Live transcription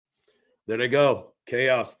There they go.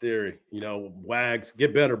 Chaos theory. Wags,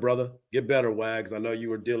 get better, brother. Get better, Wags. I know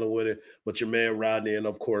you were dealing with it, but your man Rodney and,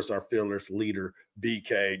 of course, our fearless leader,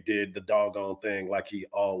 BK, did the doggone thing like he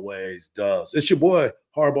always does. It's your boy,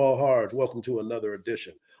 Hardball Hardge. Welcome to another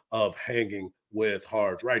edition of Hanging with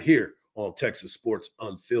Hardge right here on Texas Sports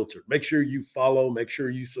Unfiltered. Make sure you follow. Make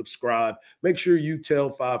sure you subscribe. Make sure you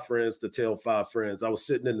tell 5 friends to tell 5 friends. I was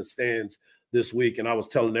sitting in the stands this week, and I was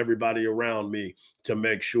telling everybody around me to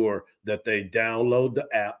make sure that they download the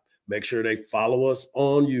app, make sure they follow us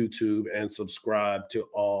on YouTube, and subscribe to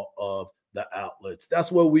all of the outlets.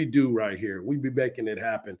 That's what we do right here. We be making it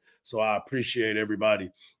happen. So I appreciate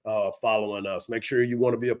everybody following us. Make sure you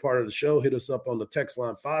want to be a part of the show. Hit us up on the text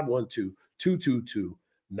line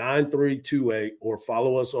 512-222-9328, or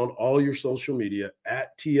follow us on all your social media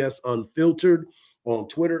at TS Unfiltered on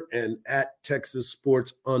Twitter and at Texas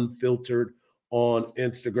Sports Unfiltered on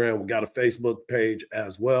Instagram. We got a Facebook page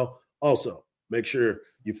as well. Also, make sure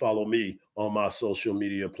you follow me on my social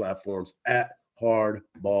media platforms at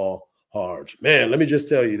Hardball Hardge. Man, let me just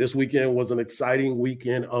tell you, this weekend was an exciting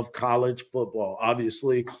weekend of college football.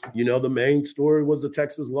 Obviously, the main story was the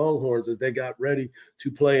Texas Longhorns as they got ready to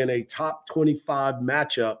play in a top 25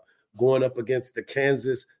 matchup going up against the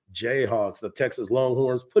Kansas Jayhawks. The Texas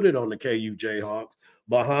Longhorns put it on the KU Jayhawks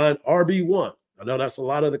behind RB1. I know that's a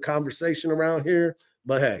lot of the conversation around here,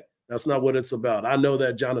 but hey, that's not what it's about. I know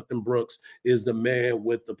that Jonathan Brooks is the man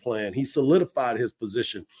with the plan. He solidified his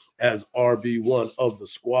position as RB1 of the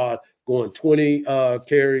squad, going 20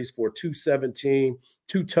 carries for 217,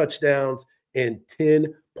 2 touchdowns, and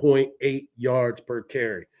 10.8 yards per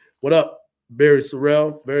carry. What up, Barry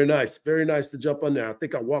Sorrell? Very nice. Very nice to jump on there. I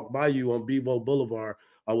think I walked by you on Bevo Boulevard.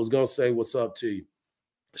 I was going to say what's up to you.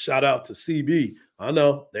 Shout out to CB. I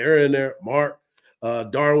know they're in there. Mark.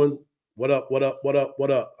 Darwin, what up, what up, what up,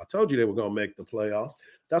 what up? I told you they were going to make the playoffs.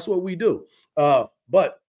 That's what we do. But,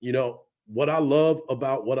 what I love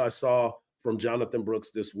about what I saw from Jonathan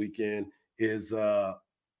Brooks this weekend is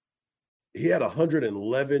he had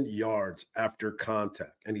 111 yards after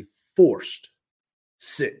contact, and he forced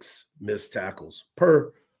 6 missed tackles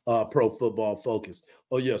per Pro Football Focus.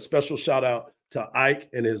 Oh, yeah, special shout out to Ike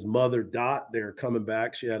and his mother, Dot. They're coming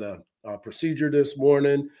back. She had a procedure this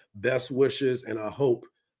morning. Best wishes, and I hope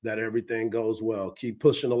that everything goes well. Keep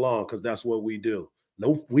pushing along, because that's what we do.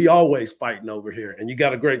 No, we always fighting over here. And you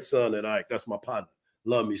got a great son at Ike. That's my partner.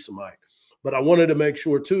 Love me some Ike. But I wanted to make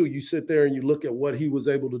sure, too, you sit there and you look at what he was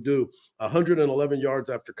able to do. 111 yards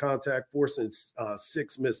after contact, forcing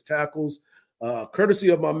 6 missed tackles. Courtesy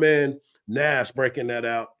of my man Nash breaking that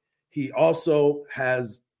out. He also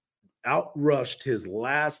has outrushed his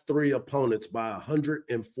last 3 opponents by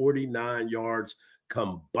 149 yards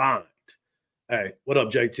combined. Hey, what up,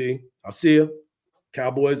 JT? I see you.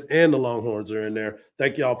 Cowboys and the Longhorns are in there.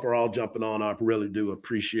 Thank y'all for all jumping on. I really do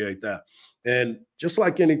appreciate that. And just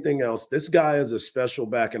like anything else, this guy is a special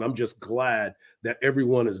back, and I'm just glad that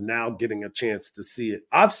everyone is now getting a chance to see it.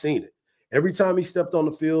 I've seen it. Every time he stepped on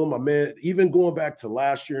the field, my man, even going back to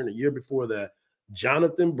last year and the year before that,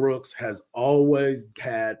 Jonathan Brooks has always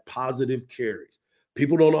had positive carries.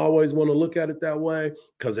 People don't always want to look at it that way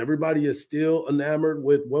because everybody is still enamored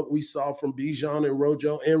with what we saw from Bijan and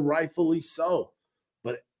Rojo, and rightfully so.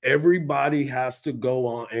 But everybody has to go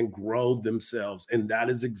on and grow themselves, and that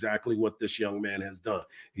is exactly what this young man has done.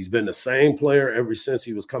 He's been the same player ever since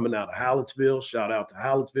he was coming out of Hallettsville. Shout out to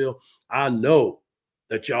Hallettsville. I know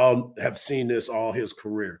that y'all have seen this all his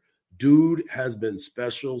career. Dude has been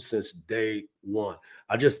special since day one.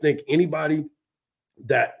 I just think anybody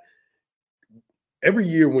that every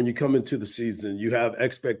year when you come into the season, you have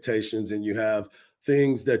expectations and you have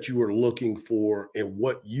things that you are looking for and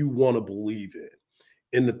what you want to believe in.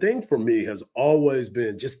 And the thing for me has always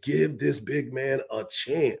been just give this big man a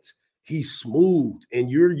chance. He's smooth, and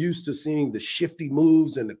you're used to seeing the shifty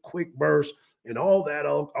moves and the quick burst and all that,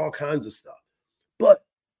 all kinds of stuff. But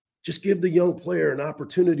just give the young player an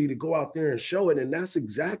opportunity to go out there and show it. And that's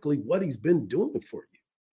exactly what he's been doing for you.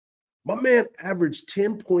 My man averaged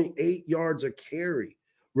 10.8 yards a carry.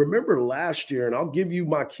 Remember last year, and I'll give you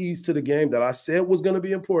my keys to the game that I said was going to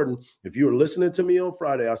be important. If you were listening to me on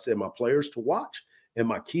Friday, I said my players to watch and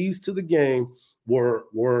my keys to the game were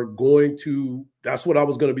going to, that's what I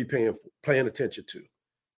was going to be paying attention to.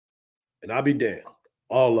 And I'll be damned.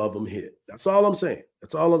 All of them hit. That's all I'm saying.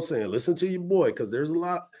 That's all I'm saying. Listen to your boy, because there's a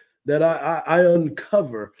lot that I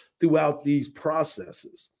uncover throughout these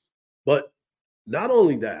processes. But not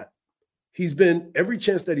only that, he's been, every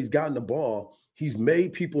chance that he's gotten the ball, he's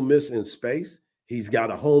made people miss in space. He's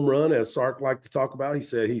got a home run, as Sark liked to talk about. He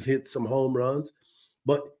said he's hit some home runs.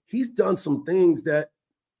 But he's done some things that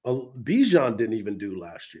Bijan didn't even do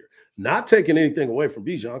last year. Not taking anything away from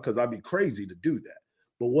Bijan, because I'd be crazy to do that.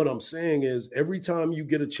 But what I'm saying is, every time you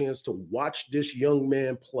get a chance to watch this young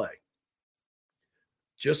man play,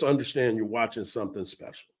 just understand you're watching something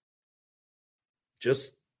special.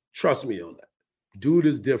 Just trust me on that. Dude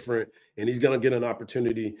is different, and he's going to get an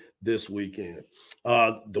opportunity this weekend.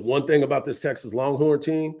 The one thing about this Texas Longhorn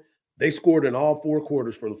team, they scored in all 4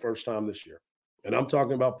 quarters for the first time this year. And I'm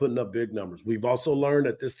talking about putting up big numbers. We've also learned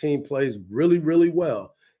that this team plays really, really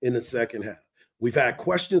well in the second half. We've had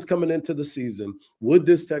questions coming into the season. Would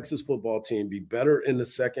this Texas football team be better in the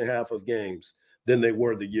second half of games than they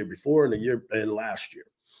were the year before and last year?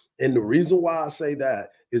 And the reason why I say that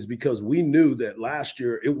is because we knew that last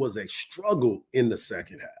year it was a struggle in the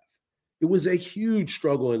second half. It was a huge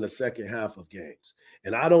struggle in the second half of games.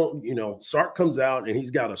 And I don't, Sark comes out and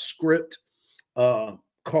he's got a script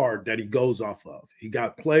card that he goes off of. He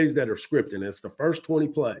got plays that are scripted, and it's the first 20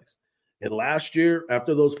 plays. And last year,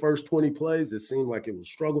 after those first 20 plays, it seemed like it was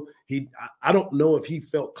struggle. I don't know if he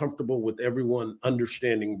felt comfortable with everyone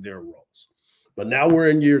understanding their roles. But now we're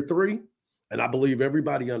in year 3. And I believe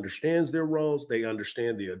everybody understands their roles. They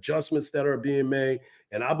understand the adjustments that are being made.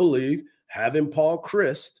 And I believe having Paul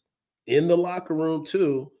Chryst in the locker room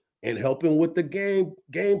too and helping with the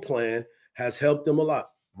game plan has helped them a lot.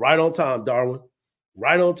 Right on time, Darwin.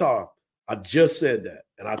 Right on time. I just said that.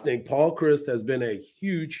 And I think Paul Chryst has been a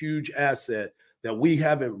huge, huge asset that we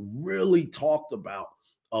haven't really talked about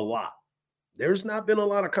a lot. There's not been a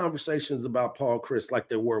lot of conversations about Paul Chryst like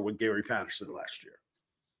there were with Gary Patterson last year.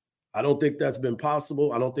 I don't think that's been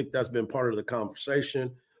possible. I don't think that's been part of the conversation.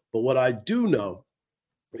 But what I do know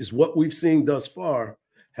is what we've seen thus far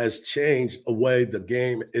has changed the way the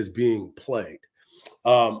game is being played.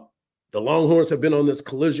 The Longhorns have been on this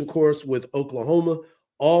collision course with Oklahoma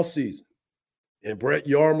all season. And Brett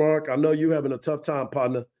Yarmark, I know you're having a tough time,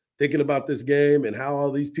 partner, thinking about this game and how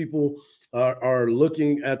all these people are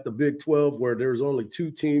looking at the Big 12, where there's only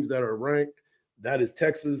 2 teams that are ranked. That is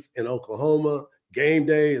Texas and Oklahoma. Game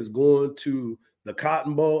day is going to the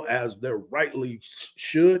Cotton Bowl, as they rightly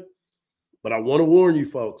should. But I want to warn you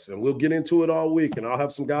folks, and we'll get into it all week, and I'll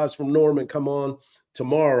have some guys from Norman come on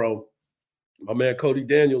tomorrow. My man Cody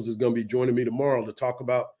Daniels is going to be joining me tomorrow to talk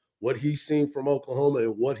about what he's seen from Oklahoma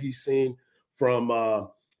and what he's seen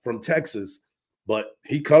from Texas. But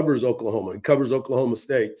he covers Oklahoma. He covers Oklahoma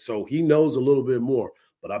State, so he knows a little bit more.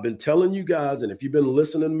 But I've been telling you guys, and if you've been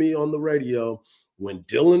listening to me on the radio, when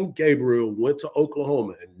Dillon Gabriel went to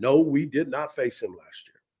Oklahoma, and no, we did not face him last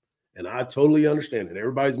year. And I totally understand it.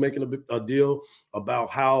 Everybody's making a deal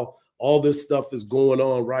about how all this stuff is going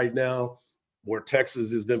on right now, where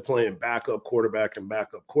Texas has been playing backup quarterback and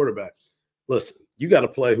backup quarterback. Listen, you got to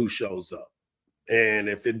play who shows up. And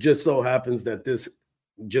if it just so happens that this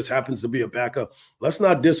just happens to be a backup, let's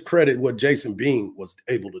not discredit what Jason Bean was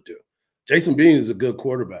able to do. Jason Bean is a good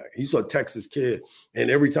quarterback. He's a Texas kid.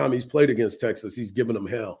 And every time he's played against Texas, he's given them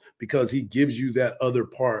hell because he gives you that other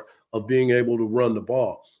part of being able to run the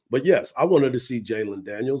ball. But yes, I wanted to see Jalon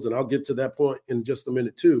Daniels, and I'll get to that point in just a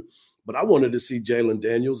minute too. But I wanted to see Jalon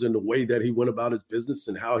Daniels in the way that he went about his business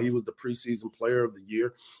and how he was the preseason player of the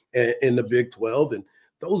year in the Big 12. And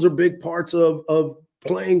those are big parts of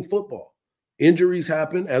playing football. Injuries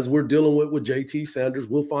happen, as we're dealing with JT Sanders.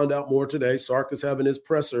 We'll find out more today. Sark is having his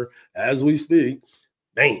presser as we speak.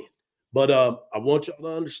 Man. But I want y'all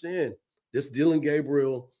to understand this Dillon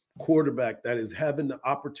Gabriel quarterback that is having the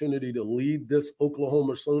opportunity to lead this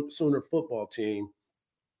Oklahoma Sooner football team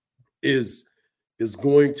is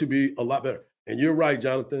going to be a lot better. And you're right,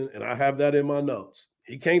 Jonathan, and I have that in my notes.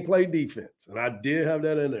 He can't play defense, and I did have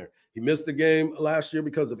that in there. He missed the game last year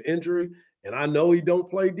because of injury, and I know he don't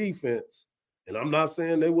play defense. And I'm not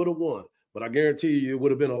saying they would have won, but I guarantee you it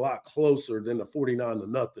would have been a lot closer than the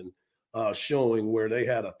 49-0 showing, where they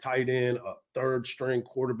had a tight end, a third-string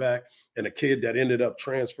quarterback, and a kid that ended up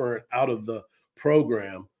transferring out of the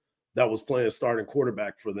program that was playing starting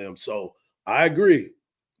quarterback for them. So I agree.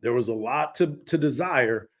 There was a lot to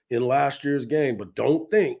desire in last year's game, but don't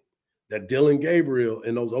think that Dillon Gabriel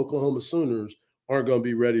and those Oklahoma Sooners aren't going to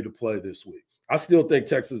be ready to play this week. I still think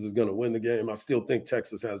Texas is going to win the game. I still think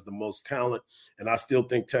Texas has the most talent, and I still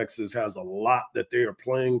think Texas has a lot that they are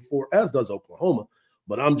playing for, as does Oklahoma.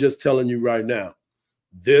 But I'm just telling you right now,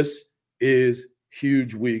 this is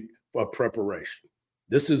huge week for preparation.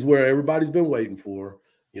 This is where everybody's been waiting for.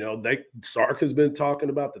 Sark has been talking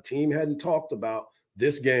about, the team hadn't talked about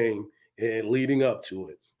this game and leading up to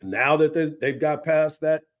it. And now that they've got past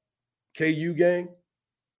that KU game,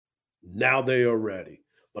 now they are ready.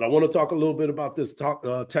 But I want to talk a little bit about this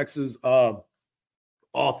Texas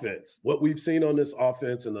offense, what we've seen on this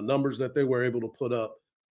offense and the numbers that they were able to put up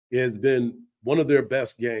has been one of their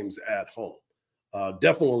best games at home.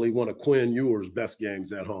 Definitely one of Quinn Ewer's best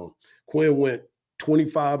games at home. Quinn went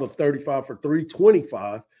 25 of 35 for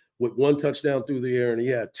 325 with 1 touchdown through the air, and he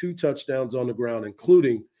had 2 touchdowns on the ground,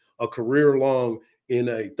 including a career long in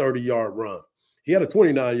a 30-yard run. He had a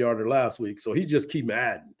 29-yarder last week, so he just keep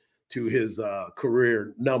adding to his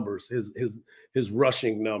career numbers, his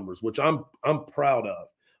rushing numbers, which I'm proud of.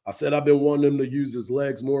 I said I've been wanting him to use his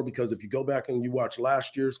legs more because if you go back and you watch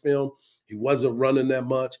last year's film, he wasn't running that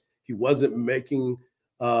much. He wasn't making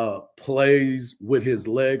plays with his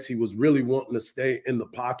legs. He was really wanting to stay in the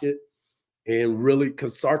pocket and really,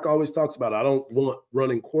 because Sark always talks about, I don't want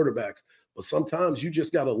running quarterbacks, but sometimes you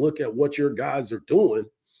just got to look at what your guys are doing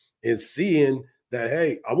and seeing that,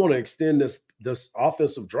 hey, I want to extend this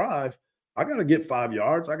offensive drive. I got to get 5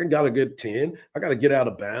 yards. I got to get 10. I got to get out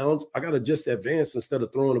of bounds. I got to just advance instead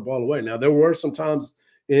of throwing the ball away. Now, there were some times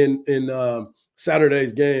in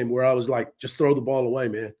Saturday's game where I was like, just throw the ball away,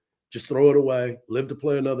 man. Just throw it away. Live to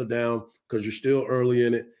play another down because you're still early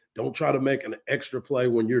in it. Don't try to make an extra play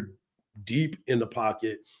when you're deep in the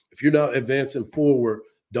pocket. If you're not advancing forward,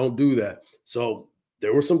 don't do that. So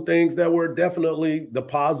there were some things that were definitely the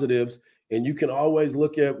positives, and you can always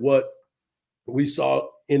look at what we saw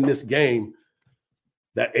in this game.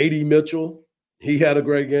 That A.D. Mitchell, he had a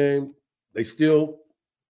great game. They still,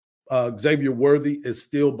 Xavier Worthy is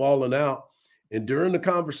still balling out. And during the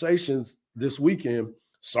conversations this weekend,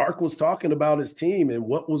 Sark was talking about his team and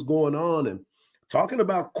what was going on and talking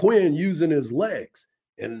about Quinn using his legs.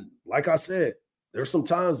 And like I said, there's some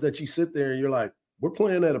times that you sit there and you're like, we're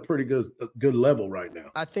playing at a pretty good level right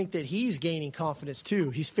now. I think that he's gaining confidence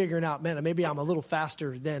too. He's figuring out, man, maybe I'm a little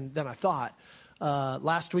faster than I thought.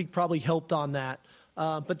 Last week probably helped on that.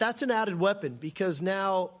 But that's an added weapon because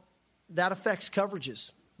now that affects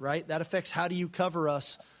coverages, right? That affects how do you cover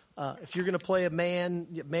us. If you're going to play a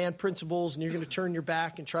man principles and you're going to turn your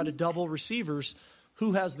back and try to double receivers,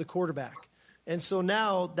 who has the quarterback? And so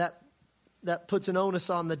now that puts an onus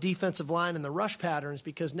on the defensive line and the rush patterns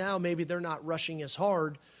because now maybe they're not rushing as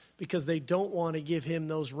hard because they don't want to give him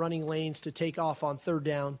those running lanes to take off on third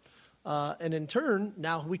down. And in turn,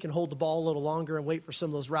 now we can hold the ball a little longer and wait for some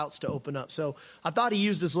of those routes to open up. So I thought he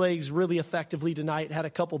used his legs really effectively tonight, had a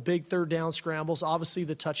couple big third down scrambles. Obviously,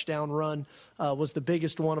 the touchdown run was the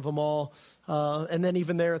biggest one of them all. And then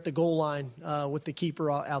even there at the goal line with the keeper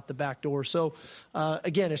out the back door. So,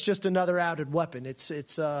 again, it's just another added weapon.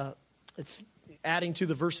 It's adding to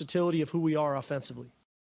the versatility of who we are offensively.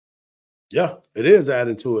 Yeah, it is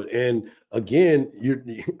adding to it. And again,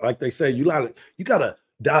 you like they say, you gotta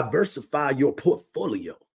diversify your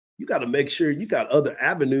portfolio. You got to make sure you got other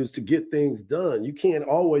avenues to get things done. You can't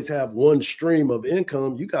always have one stream of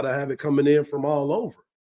income. You got to have it coming in from all over,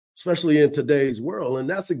 especially in today's world. And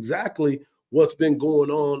that's exactly what's been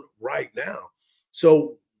going on right now.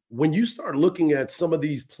 So when you start looking at some of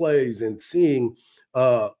these plays and seeing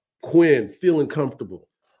Quinn feeling comfortable,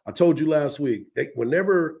 I told you last week,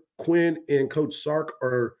 whenever Quinn and Coach Sark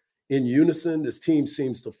are in unison, this team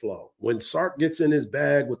seems to flow. When Sark gets in his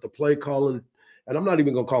bag with the play calling, and I'm not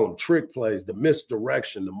even going to call them trick plays, the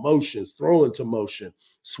misdirection, the motions, throwing to motion,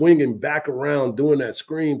 swinging back around, doing that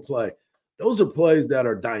screen play, those are plays that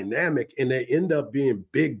are dynamic and they end up being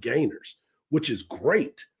big gainers, which is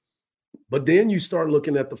great. But then you start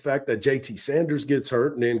looking at the fact that JT Sanders gets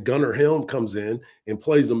hurt and then Gunnar Helm comes in and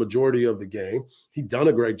plays the majority of the game. He done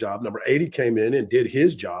a great job. Number 80 came in and did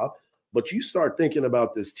his job. But you start thinking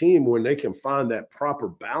about this team when they can find that proper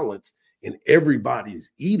balance and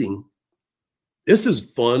everybody's eating. This is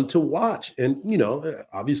fun to watch. And,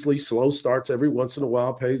 obviously slow starts every once in a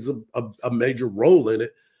while plays a major role in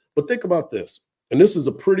it. But think about this. And this is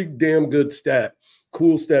a pretty damn good stat,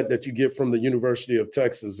 cool stat that you get from the University of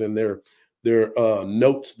Texas and their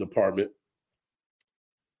notes department.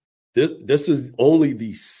 This is only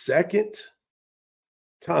the second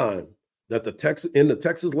time that in the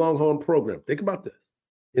Texas Longhorn program, think about this,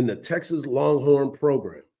 in the Texas Longhorn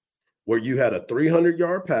program, where you had a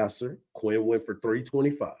 300-yard passer, Quinn went for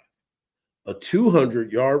 325, a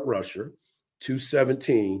 200-yard rusher,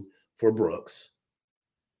 217 for Brooks,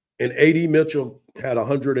 and A.D. Mitchell had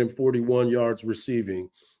 141 yards receiving,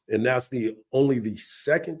 and that's only the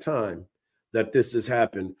second time that this has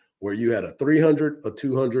happened where you had a 300, a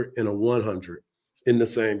 200, and a 100 in the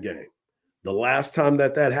same game. The last time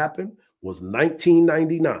that happened was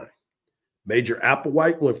 1999. Major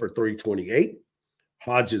Applewhite went for 328.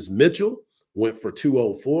 Hodges Mitchell went for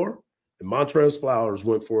 204. And Montrez Flowers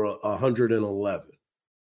went for 111.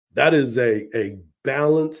 That is a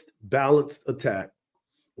balanced attack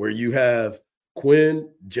where you have Quinn,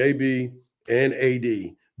 JB, and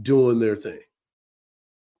AD doing their thing.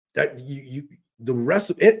 That the rest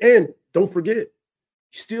of it, and don't forget, you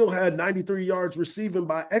still had 93 yards receiving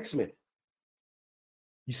by X-Men.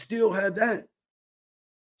 You still had that.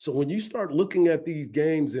 So when you start looking at these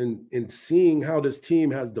games and seeing how this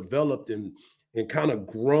team has developed and kind of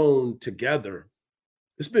grown together,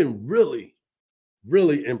 it's been really,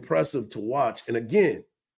 really impressive to watch. And again,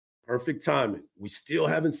 perfect timing. We still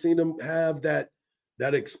haven't seen them have that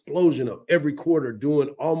explosion of every quarter doing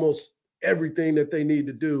almost everything that they need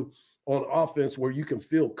to do on offense, where you can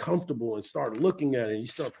feel comfortable and start looking at it. And you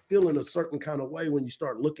start feeling a certain kind of way when you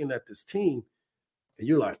start looking at this team, and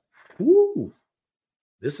you're like, whoo,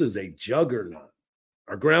 this is a juggernaut.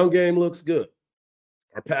 Our ground game looks good.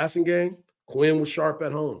 Our passing game, Quinn was sharp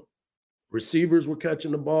at home. Receivers were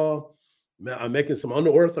catching the ball. I'm making some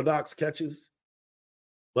unorthodox catches.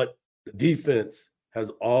 But the defense has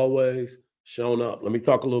always shown up. Let me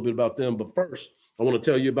talk a little bit about them. But first, I want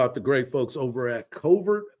to tell you about the great folks over at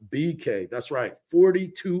Covert Bee Cave. That's right,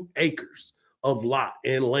 42 acres of lot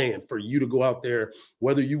and land for you to go out there,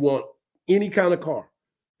 whether you want any kind of car.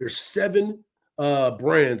 There's 7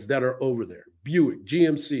 brands that are over there: Buick,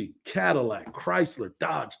 GMC, Cadillac, Chrysler,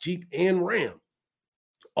 Dodge, Jeep, and Ram.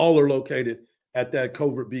 All are located at that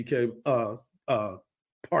Covert Bee Cave part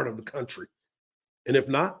of the country. And if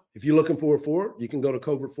not, if you're looking for a Ford, you can go to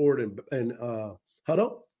Covert Ford and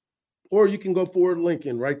Hutto, or you can go Ford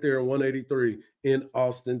Lincoln right there in 183 in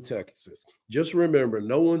Austin, Texas. Just remember,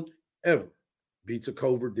 no one ever beats a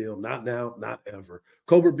Covert deal. Not now, not ever.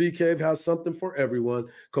 Covert Bee Cave has something for everyone.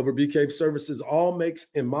 Covert Bee Cave services all makes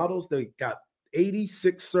and models. They got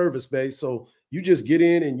 86 service bays, so you just get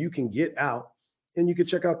in and you can get out, and you can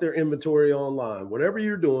check out their inventory online. Whatever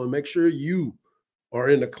you're doing, make sure you are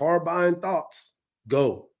in the car buying thoughts.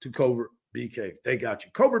 Go to Covert Bee Cave. They got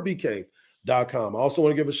you. CovertBeeCave.com. I also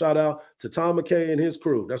want to give a shout out to Tom McKay and his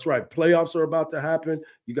crew. That's right. Playoffs are about to happen.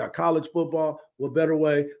 You got college football. What better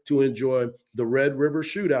way to enjoy the Red River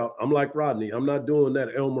Shootout? I'm like Rodney. I'm not doing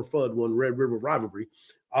that Elmer Fudd one, Red River rivalry.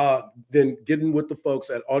 Then getting with the folks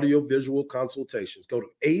at Audio Visual Consultations. Go to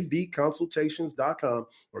avconsultations.com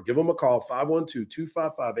or give them a call,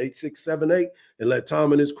 512-255-8678, and let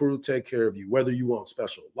Tom and his crew take care of you. Whether you want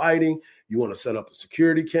special lighting, you want to set up the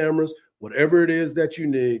security cameras, whatever it is that you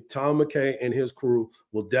need, Tom McKay and his crew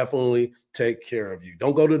will definitely take care of you.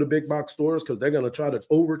 Don't go to the big box stores because they're going to try to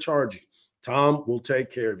overcharge you. Tom will take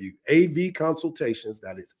care of you. AV Consultations,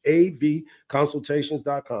 that is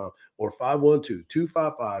avconsultations.com, or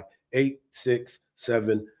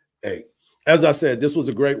 512-255-8678. As I said, this was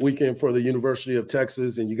a great weekend for the University of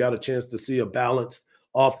Texas, and you got a chance to see a balanced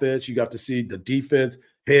offense. You got to see the defense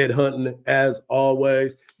head hunting as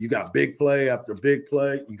always. You got big play after big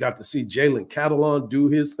play. You got to see Jalen Catalon do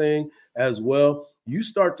his thing as well. You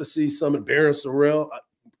start to see some of Barron Sorrell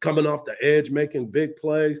coming off the edge, making big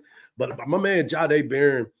plays. But my man Jahdae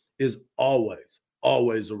Barron is always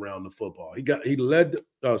around the football. He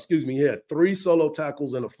had 3 solo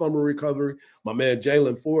tackles and a fumble recovery. My man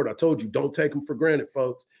Jalen Ford, I told you, don't take him for granted,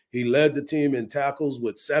 folks. He led the team in tackles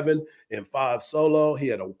with 7 and 5 solo. He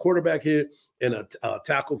had a quarterback hit and a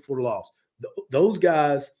tackle for loss. Those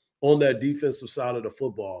guys on that defensive side of the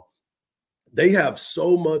football, they have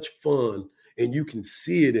so much fun, and you can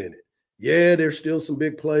see it in it. Yeah, there's still some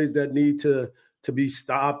big plays that need to be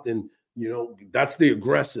stopped, and that's the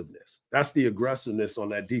aggressiveness. That's the aggressiveness on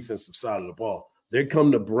that defensive side of the ball. They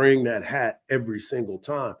come to bring that hat every single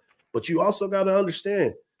time. But you also got to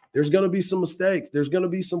understand, there's going to be some mistakes. There's going to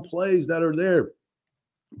be some plays that are there.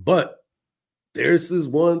 But this is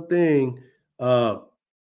one thing that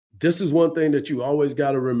you always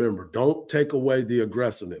got to remember. Don't take away the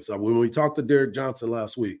aggressiveness. When we talked to Derek Johnson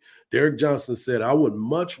last week, Derek Johnson said, I would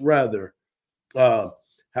much rather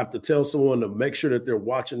have to tell someone to make sure that they're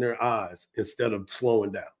watching their eyes instead of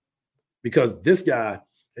slowing down, because this guy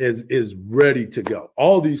is ready to go.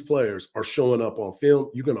 All these players are showing up on film.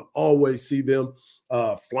 You're going to always see them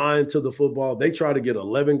flying to the football. They try to get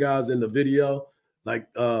 11 guys in the video. Like,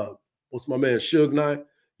 what's my man, Suge Knight?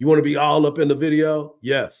 You want to be all up in the video?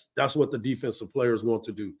 Yes, that's what the defensive players want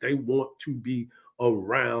to do. They want to be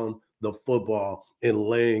around the football and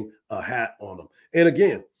laying a hat on them. And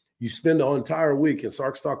again, you spend the entire week, and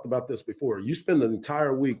Sark's talked about this before, you spend the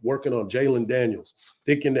entire week working on Jalen Daniels,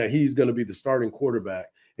 thinking that he's going to be the starting quarterback.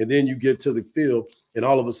 And then you get to the field, and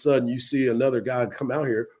all of a sudden you see another guy come out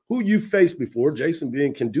here who you faced before. Jason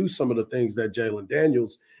Bean can do some of the things that Jalen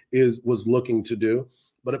Daniels was looking to do.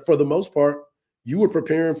 But for the most part, you were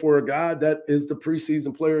preparing for a guy that is the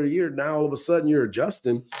preseason player of the year. Now all of a sudden you're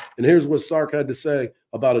adjusting. And here's what Sark had to say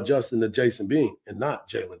about adjusting to Jason Bean and not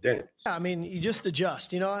Jalen Daniels. Yeah, I mean, you just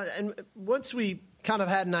adjust, and once we kind of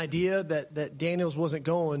had an idea that Daniels wasn't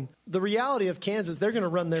going. The reality of Kansas, they're going to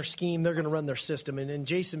run their scheme. They're going to run their system. And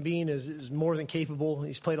Jason Bean is more than capable.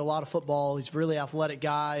 He's played a lot of football. He's a really athletic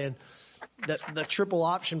guy. And the triple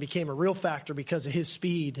option became a real factor because of his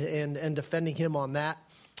speed and defending him on that.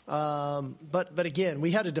 But again,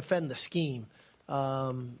 we had to defend the scheme,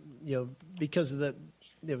 because of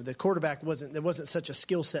the quarterback there wasn't such a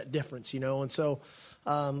skill set difference, And so,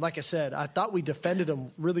 like I said, I thought we defended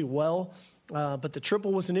them really well. But the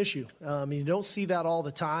triple was an issue. You don't see that all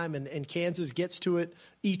the time, and Kansas gets to it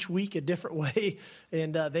each week a different way,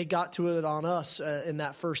 and they got to it on us in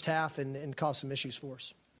that first half and caused some issues for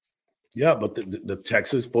us. Yeah, but the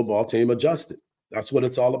Texas football team adjusted. That's what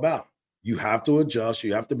it's all about. You have to adjust.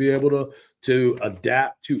 You have to be able to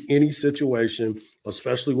adapt to any situation,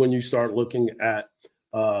 especially when you start looking at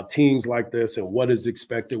teams like this and what is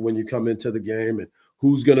expected when you come into the game and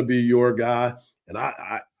who's going to be your guy. And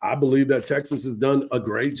I believe that Texas has done a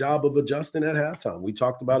great job of adjusting at halftime. We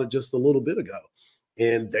talked about it just a little bit ago.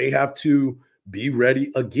 And they have to be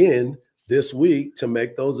ready again this week to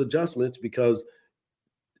make those adjustments because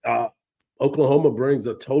Oklahoma brings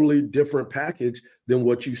a totally different package than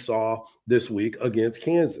what you saw this week against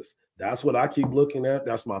Kansas. That's what I keep looking at.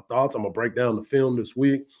 That's my thoughts. I'm going to break down the film this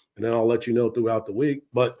week, and then I'll let you know throughout the week.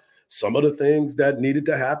 But some of the things that needed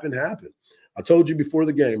to happen happened. I told you before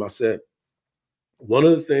the game, I said, one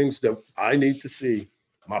of the things that I need to see,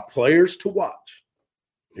 my players to watch,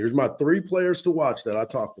 here's my 3 players to watch that I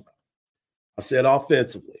talked about. I said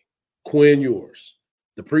offensively, Quinn Ewers.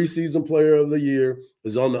 The preseason player of the year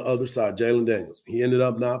is on the other side, Jalen Daniels. He ended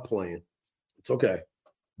up not playing. It's okay.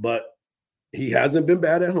 But he hasn't been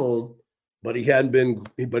bad at home, but he's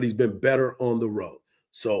been better on the road.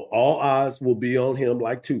 So all eyes will be on him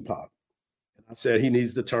like Tupac. And I said he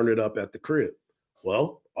needs to turn it up at the crib.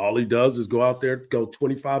 Well, all he does is go out there, go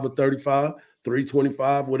 25 or 35,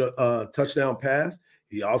 325 with a touchdown pass.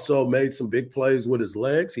 He also made some big plays with his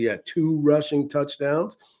legs. He had 2 rushing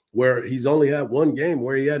touchdowns where he's only had 1 game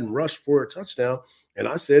where he hadn't rushed for a touchdown. And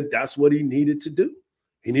I said that's what he needed to do.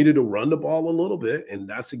 He needed to run the ball a little bit, and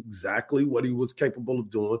that's exactly what he was capable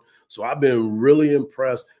of doing. So I've been really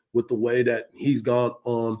impressed with the way that he's gone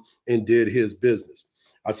on and did his business.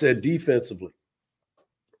 I said defensively,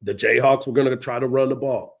 the Jayhawks were going to try to run the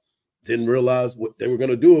ball. Didn't realize what they were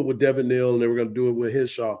going to do it with Devin Neal, and they were going to do it with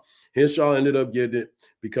Henshaw. Henshaw ended up getting it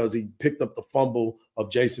because he picked up the fumble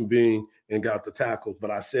of Jason Bean and got the tackle.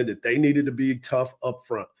 But I said that they needed to be tough up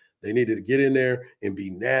front. They needed to get in there and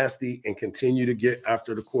be nasty and continue to get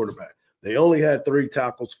after the quarterback. They only had 3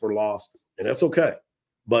 tackles for loss, and that's okay.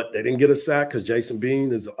 But they didn't get a sack because Jason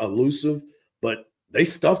Bean is elusive, but they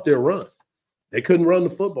stuffed their run. They couldn't run the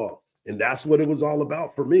football, and that's what it was all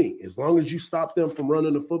about for me. As long as you stop them from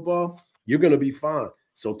running the football, you're going to be fine.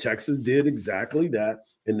 So Texas did exactly that,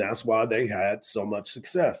 and that's why they had so much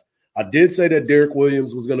success. I did say that Derek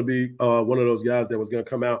Williams was going to be one of those guys that was going to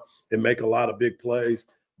come out and make a lot of big plays,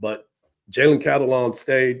 but Jalen Catalon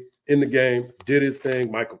stayed in the game, did his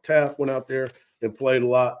thing. Michael Taft went out there and played a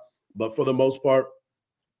lot, but for the most part,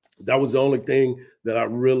 that was the only thing that I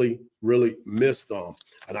really, really missed on.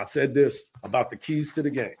 And I said this about the keys to the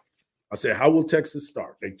game. I said, how will Texas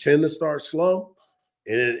start? They tend to start slow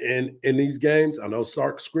in these games. I know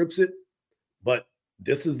Sark scripts it, but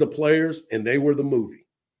this is the players, and they were the movie.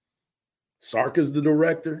 Sark is the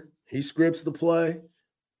director. He scripts the play,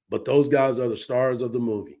 but those guys are the stars of the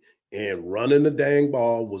movie. And running the dang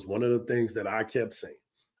ball was one of the things that I kept saying.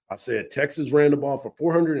 I said Texas ran the ball for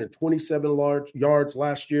 427 yards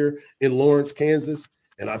last year in Lawrence, Kansas.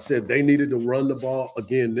 And I said they needed to run the ball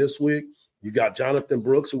again this week. You got Jonathan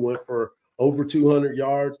Brooks, who went for over 200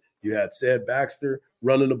 yards. You had Ced Baxter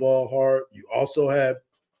running the ball hard. You also had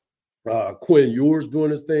Quinn Ewers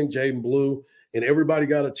doing his thing, Jaden Blue, and everybody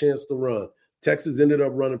got a chance to run. Texas ended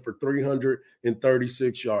up running for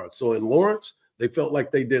 336 yards. So in Lawrence, they felt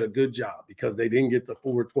like they did a good job because they didn't get to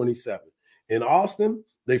 427. In Austin,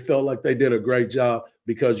 they felt like they did a great job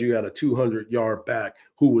because you had a 200-yard back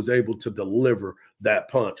who was able to deliver that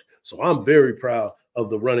punch. So I'm very proud of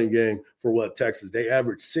the running game for what Texas. They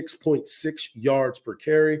averaged 6.6 yards per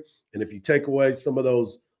carry. And if you take away some of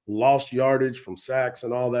those lost yardage from sacks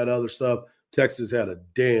and all that other stuff, Texas had a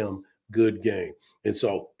damn good game. And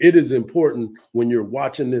so it is important when you're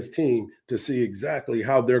watching this team to see exactly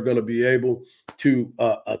how they're going to be able to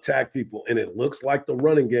attack people. And it looks like the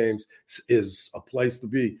running games is a place to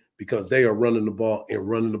be because they are running the ball and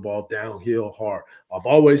running the ball downhill hard. I've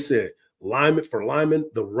always said, lineman,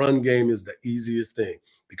 the run game is the easiest thing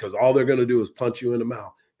because all they're going to do is punch you in the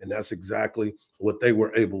mouth. And that's exactly what they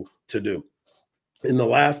were able to do. And the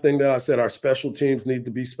last thing that I said, our special teams need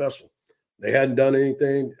to be special. They hadn't done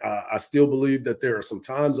anything. I still believe that there are some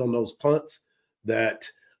times on those punts that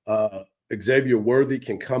Xavier Worthy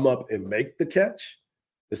can come up and make the catch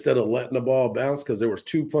instead of letting the ball bounce, because there was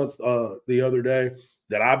 2 punts the other day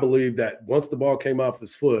that I believe that once the ball came off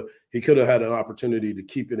his foot, he could have had an opportunity to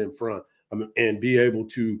keep it in front and be able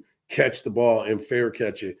to catch the ball and fair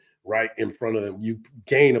catch it right in front of them. You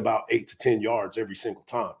gain about 8 to 10 yards every single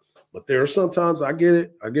time. But there are sometimes, I get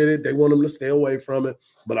it. They want them to stay away from it.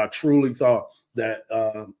 But I truly thought that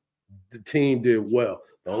the team did well.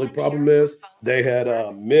 The only problem is they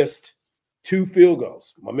had missed 2 field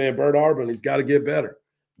goals. My man Bert Arbin, he's got to get better.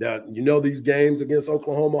 Now, these games against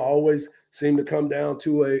Oklahoma always seem to come down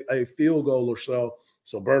to a field goal or so.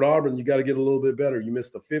 So Bert Arbin, you got to get a little bit better. You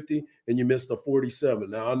missed the 50 and you missed the 47.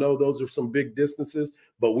 Now, I know those are some big distances,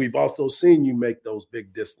 but we've also seen you make those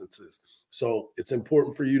big distances. So it's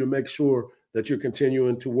important for you to make sure that you're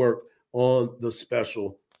continuing to work on the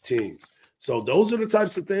special teams. So those are the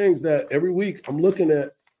types of things that every week I'm looking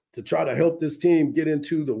at to try to help this team get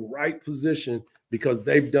into the right position, because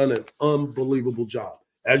they've done an unbelievable job.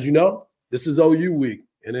 As you know, this is OU week,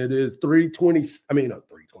 and it is 327.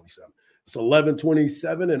 It's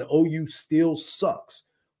 11-27, and OU still sucks.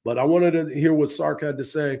 But I wanted to hear what Sark had to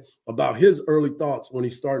say about his early thoughts when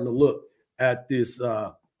he's starting to look at this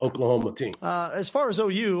Oklahoma team. As far as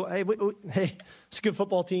OU, hey, it's a good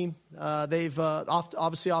football team. They've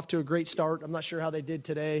obviously off to a great start. I'm not sure how they did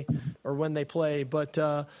today or when they play, but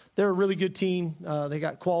they're a really good team. They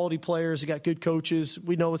got quality players. They got good coaches.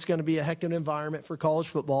 We know it's going to be a heck of an environment for college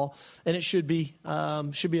football, and it should be a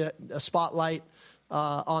spotlight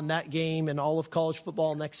on that game and all of college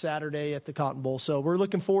football next Saturday at the Cotton Bowl. So we're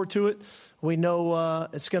looking forward to it. We know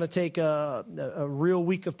it's going to take a real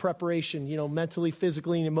week of preparation, mentally,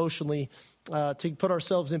 physically, and emotionally to put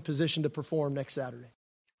ourselves in position to perform next Saturday.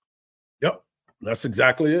 Yep, that's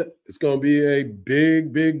exactly it. It's going to be a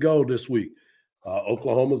big, big go this week.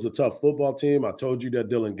 Oklahoma's a tough football team. I told you that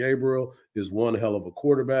Dylan Gabriel is one hell of a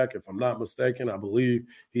quarterback. If I'm not mistaken, I believe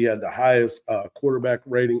he had the highest quarterback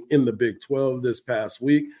rating in the Big 12 this past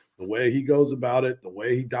week. The way he goes about it, the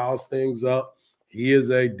way he dials things up, he is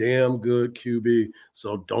a damn good QB.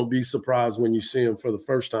 So don't be surprised when you see him for the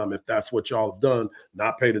first time, if that's what y'all have done,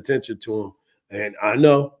 not paid attention to him. And I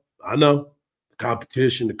know, the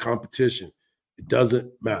competition, it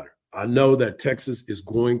doesn't matter. I know that Texas is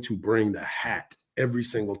going to bring the hat every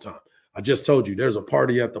single time. I just told you there's a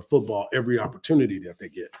party at the football every opportunity that they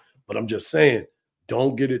get. But I'm just saying,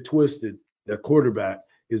 don't get it twisted. That quarterback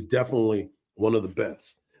is definitely one of the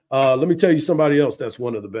best. Let me tell you somebody else that's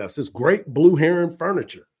one of the best. It's Great Blue Heron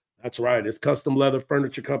Furniture. That's right. It's custom leather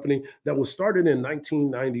furniture company that was started in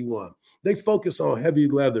 1991. They focus on heavy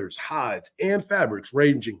leathers, hides, and fabrics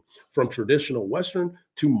ranging from traditional Western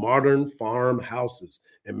to modern farmhouses.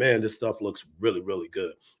 And man, this stuff looks really, really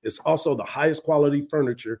good. It's also the highest quality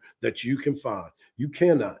furniture that you can find. You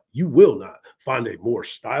will not find a more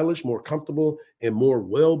stylish, more comfortable, and more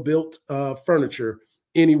well-built furniture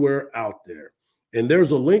anywhere out there. And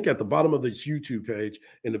there's a link at the bottom of this YouTube page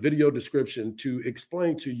in the video description to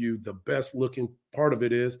explain to you the best looking part of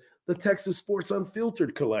it is the Texas Sports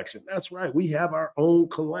Unfiltered collection. That's right. We have our own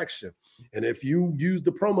collection. And if you use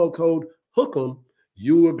the promo code HOOK'em,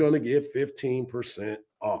 you are going to get 15%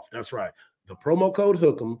 off. That's right. The promo code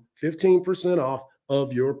HOOK'em, 15% off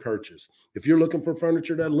of your purchase. If you're looking for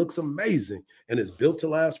furniture that looks amazing and is built to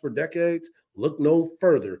last for decades, look no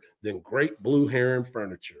further than Great Blue Heron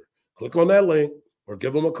Furniture. Click on that link or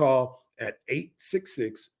give them a call at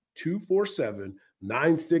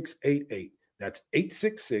 866-247-9688. That's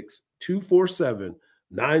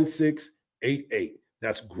 866-247-9688.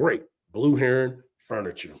 That's Great Blue Heron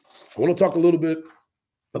Furniture. I want to talk a little bit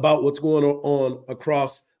about what's going on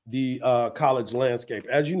across the college landscape.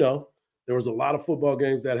 As you know, there was a lot of football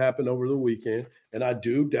games that happened over the weekend, and I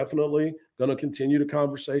do definitely going to continue the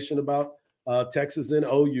conversation about Texas and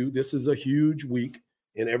OU. This is a huge week.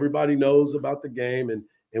 And everybody knows about the game and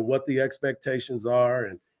what the expectations are.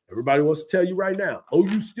 And everybody wants to tell you right now,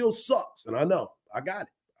 OU still sucks. And I know, I got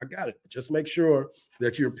it. Just make sure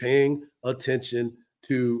that you're paying attention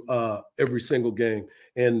to every single game.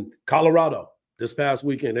 And Colorado, this past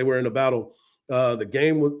weekend, they were in a battle. The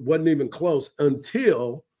game wasn't even close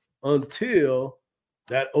until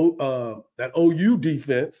that OU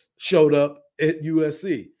defense showed up at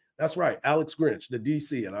USC. That's right, Alex Grinch, the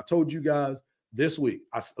DC. And I told you guys,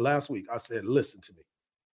 last week, I said, listen to me.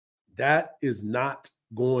 That is not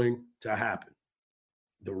going to happen.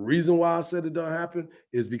 The reason why I said it doesn't happen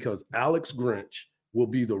is because Alex Grinch will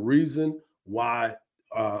be the reason why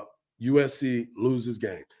USC loses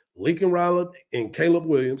game. Lincoln Riley and Caleb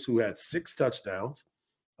Williams, who had 6 touchdowns,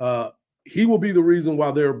 he will be the reason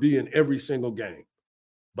why they'll be in every single game.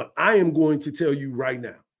 But I am going to tell you right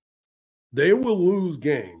now, they will lose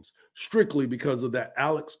games strictly because of that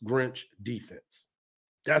Alex Grinch defense.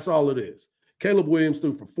 That's all it is. Caleb Williams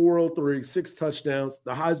threw for 403, 6 touchdowns,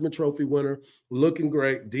 the Heisman Trophy winner, looking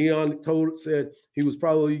great. Deion said he was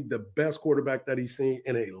probably the best quarterback that he's seen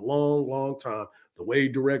in a long, long time. The way he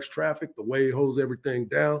directs traffic, the way he holds everything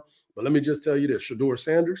down. But let me just tell you this, Shedeur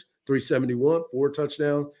Sanders, 371, 4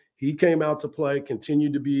 touchdowns. He came out to play,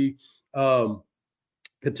 continued to be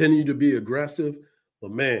aggressive.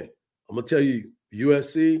 But, man, I'm going to tell you,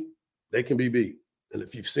 USC, they can be beat. And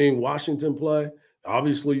if you've seen Washington play,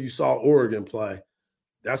 obviously you saw Oregon play.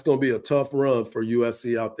 That's going to be a tough run for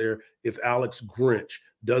USC out there if Alex Grinch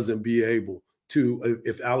isn't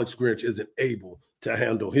able to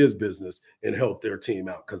handle his business and help their team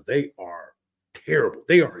out, because they are terrible.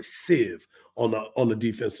 They are a sieve on the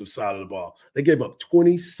defensive side of the ball. They gave up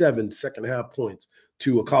 27 second half points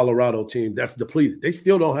to a Colorado team that's depleted. They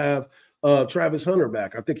still don't have Travis Hunter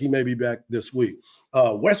back. I think he may be back this week.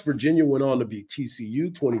 West Virginia went on to beat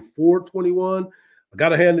TCU 24-21. I got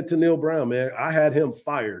to hand it to Neil Brown, man. I had him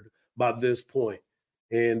fired by this point.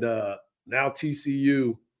 And now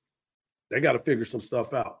TCU, they got to figure some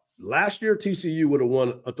stuff out. Last year, TCU would have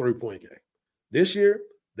won a 3-point game. This year,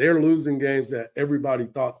 they're losing games that everybody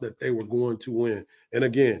thought that they were going to win. And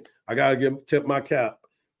again, I got to tip my cap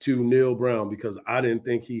to Neil Brown, because I didn't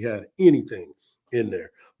think he had anything in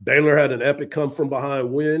there. Baylor had an epic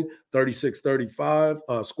come-from-behind win,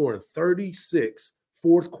 36-35, scoring 36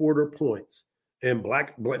 fourth-quarter points. And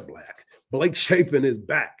Blake Shapen is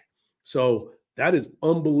back. So that is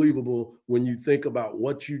unbelievable when you think about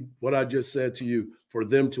what I just said to you, for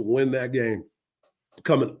them to win that game,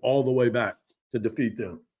 coming all the way back to defeat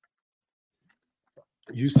them.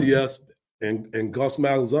 UCS and Gus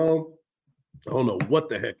Malzahn, I don't know what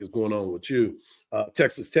the heck is going on with you.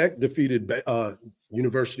 Texas Tech defeated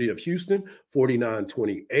University of Houston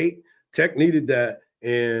 49-28. Tech needed that,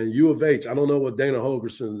 and U of H, I don't know what Dana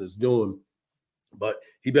Holgorsen is doing, but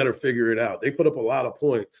he better figure it out. They put up a lot of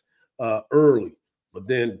points early, but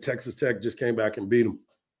then Texas Tech just came back and beat them.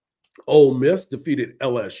 Ole Miss defeated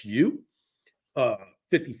LSU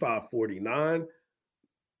 55-49.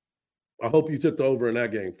 I hope you took the over in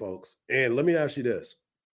that game, folks. And let me ask you this.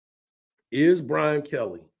 Is Brian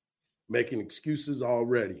Kelly making excuses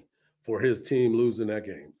already for his team losing that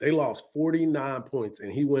game? They lost 49 points,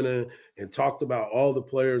 and he went in and talked about all the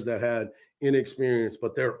players that had inexperience,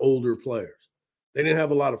 but they're older players. They didn't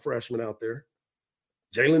have a lot of freshmen out there.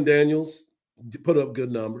 Jalen Daniels put up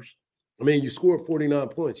good numbers. I mean, you scored 49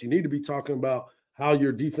 points. You need to be talking about how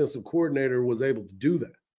your defensive coordinator was able to do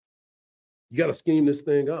that. You got to scheme this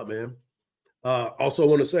thing up, man. Also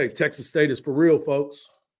want to say, Texas State is for real, folks.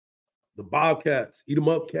 The Bobcats, eat 'em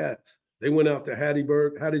up cats. They went out to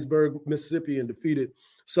Hattiesburg, Mississippi, and defeated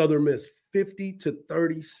Southern Miss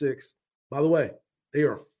 50-36. By the way, they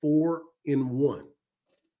are 4-1.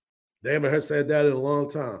 They haven't said that in a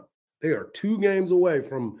long time. They are 2 games away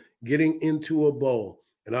from getting into a bowl.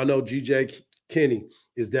 And I know G.J. Kinney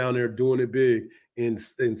is down there doing it big in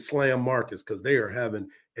Slam Marcus, because they are having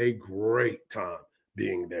a great time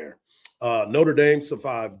being there. Notre Dame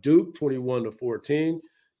survived Duke 21-14.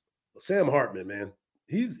 Sam Hartman, man,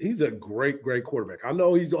 he's a great, great quarterback. I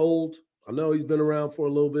know he's old. I know he's been around for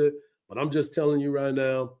a little bit, but I'm just telling you right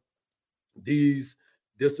now, this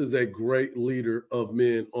is a great leader of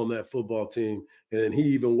men on that football team. And he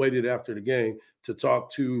even waited after the game to talk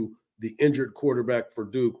to the injured quarterback for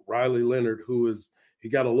Duke, Riley Leonard, he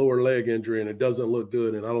got a lower leg injury and it doesn't look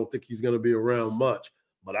good. And I don't think he's going to be around much,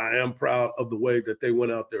 but I am proud of the way that they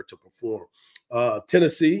went out there to perform.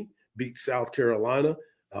 Tennessee beat South Carolina.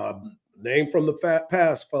 Name from the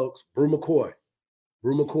past, folks, Brew McCoy.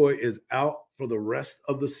 Brew McCoy is out for the rest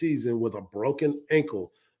of the season with a broken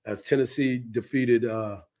ankle, as Tennessee defeated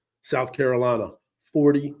South Carolina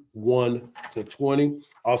 41-20.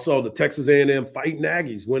 Also, the Texas A&M Fighting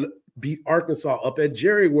Aggies beat Arkansas up at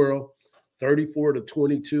Jerry World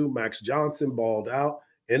 34-22. Max Johnson balled out.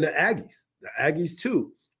 And the Aggies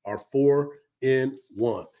too, are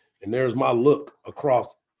 4-1. And there's my look across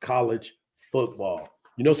college football.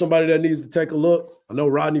 You know somebody that needs to take a look? I know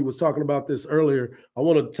Rodney was talking about this earlier. I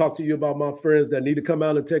want to talk to you about my friends that need to come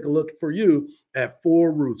out and take a look for you at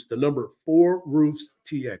 4 Roofs, the number 4 Roofs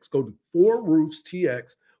TX. Go to 4 Roofs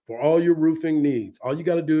TX for all your roofing needs. All you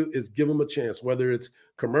got to do is give them a chance, whether it's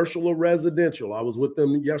commercial or residential. I was with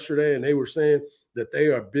them yesterday, and they were saying that they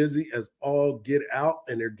are busy as all get out,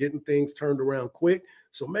 and they're getting things turned around quick.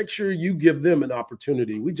 So make sure you give them an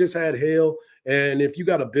opportunity. We just had hail, and if you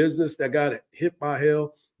got a business that got hit by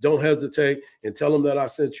hail, don't hesitate and tell them that I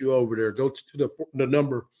sent you over there. Go to the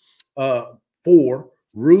number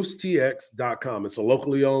 4roofstx.com. It's a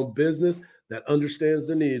locally owned business that understands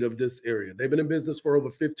the need of this area. They've been in business for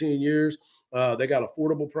over 15 years. They got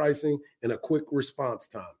affordable pricing and a quick response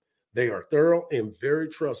time. They are thorough and very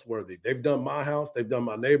trustworthy. They've done my house. They've done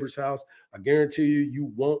my neighbor's house. I guarantee you,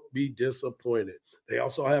 you won't be disappointed. They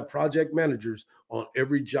also have project managers on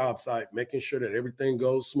every job site, making sure that everything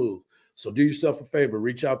goes smooth. So do yourself a favor.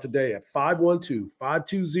 Reach out today at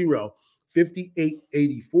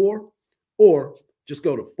 512-520-5884 or just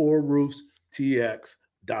go to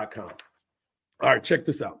 4roofstx.com. All right, check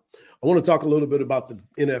this out. I want to talk a little bit about the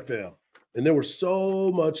NFL. And there was so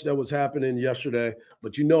much that was happening yesterday,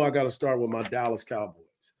 but you know I got to start with my Dallas Cowboys.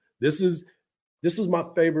 This is my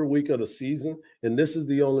favorite week of the season, and this is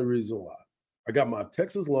the only reason why. I got my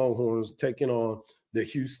Texas Longhorns taking on I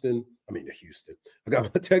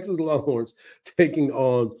got my Texas Longhorns taking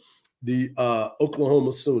on the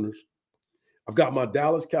Oklahoma Sooners. I've got my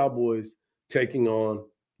Dallas Cowboys taking on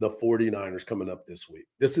the 49ers coming up this week.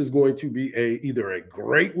 This is going to be either a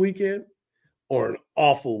great weekend or an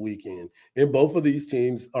awful weekend. And both of these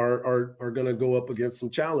teams are going to go up against some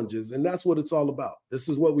challenges. And that's what it's all about. This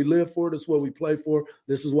is what we live for. This is what we play for.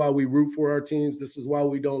 This is why we root for our teams. This is why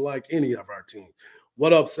we don't like any of our teams.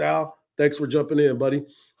 What up, Sal? Thanks for jumping in, buddy.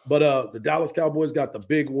 But the Dallas Cowboys got the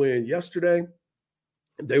big win yesterday.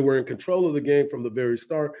 They were in control of the game from the very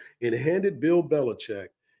start and handed Bill Belichick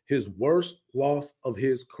his worst loss of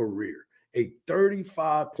his career. A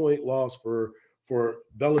 35-point loss for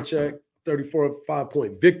Belichick.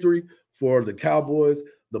 34-5-point victory for the Cowboys.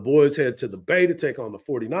 The boys head to the Bay to take on the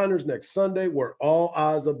 49ers next Sunday, where all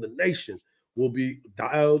eyes of the nation will be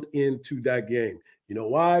dialed into that game. You know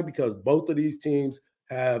why? Because both of these teams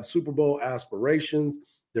have Super Bowl aspirations.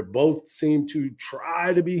 They both seem to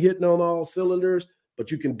try to be hitting on all cylinders,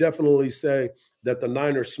 but you can definitely say that the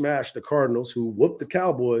Niners smashed the Cardinals, who whooped the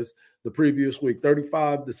Cowboys the previous week,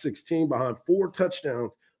 35-16, behind 4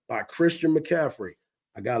 touchdowns by Christian McCaffrey.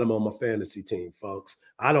 I got him on my fantasy team, folks.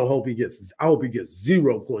 I hope he gets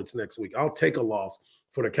 0 points next week. I'll take a loss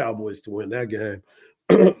for the Cowboys to win that game.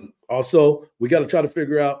 Also, we got to try to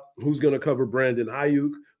figure out who's going to cover Brandon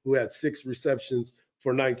Ayuk, who had 6 receptions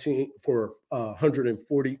for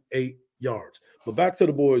 148 yards. But back to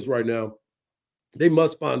the boys right now. They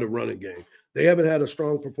must find a running game. They haven't had a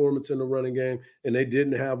strong performance in the running game, and they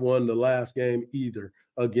didn't have one the last game either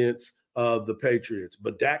against the Patriots.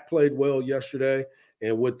 But Dak played well yesterday.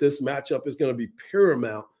 And with this matchup, it's going to be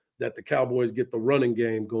paramount that the Cowboys get the running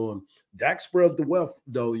game going. Dak spread the wealth,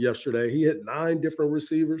 though, yesterday. He hit 9 different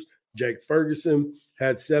receivers. Jake Ferguson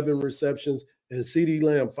had 7 receptions, and CeeDee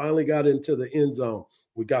Lamb finally got into the end zone.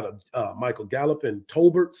 We got a Michael Gallup and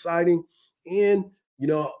Tolbert sighting. And,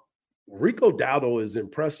 Rico Dowdle is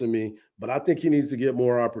impressing me, but I think he needs to get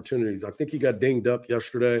more opportunities. I think he got dinged up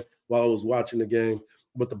yesterday while I was watching the game.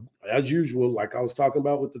 But as usual, like I was talking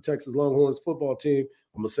about with the Texas Longhorns football team,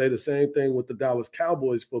 I'm going to say the same thing with the Dallas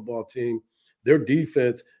Cowboys football team. Their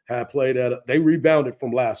defense had played they rebounded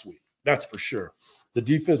from last week. That's for sure. The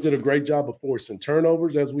defense did a great job of forcing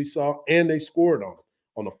turnovers, as we saw, and they scored on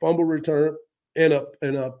a fumble return and a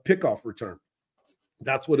pickoff return.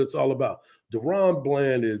 That's what it's all about. DaRon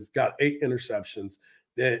Bland has got 8 interceptions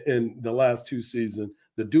in the last 2 seasons.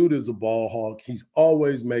 The dude is a ball hawk. He's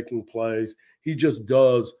always making plays. He just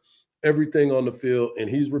does everything on the field, and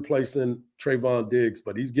he's replacing Trayvon Diggs,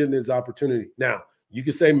 but he's getting his opportunity. Now, you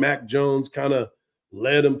could say Mac Jones kind of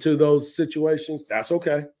led him to those situations. That's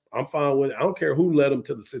okay. I'm fine with it. I don't care who led him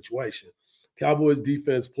to the situation. Cowboys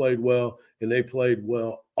defense played well, and they played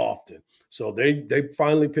well often. So they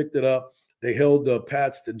finally picked it up. They held the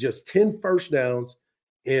Pats to just 10 first downs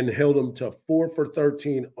and held them to 4 for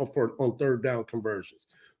 13 on third down conversions.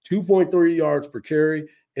 2.3 yards per carry,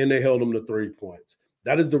 and they held them to 3 points.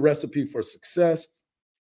 That is the recipe for success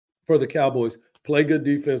for the Cowboys. Play good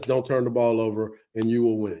defense, don't turn the ball over, and you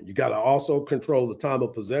will win. You got to also control the time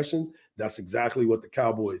of possession. That's exactly what the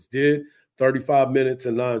Cowboys did. 35 minutes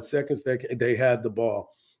and 9 seconds, they had the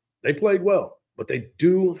ball. They played well, but they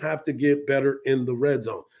do have to get better in the red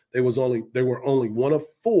zone. They were only 1 of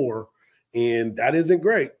 4, and that isn't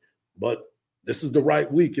great, but this is the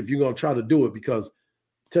right week if you're going to try to do it, because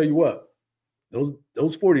tell you what, those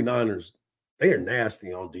 49ers, they are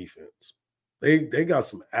nasty on defense. They got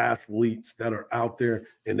some athletes that are out there,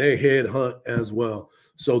 and they headhunt as well.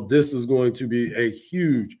 So this is going to be a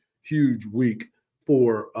huge, huge week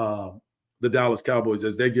for the Dallas Cowboys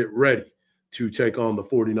as they get ready to take on the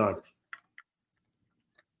 49ers.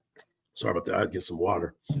 Sorry about that. I'll get some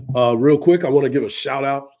water. Real quick, I want to give a shout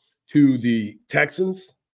out to the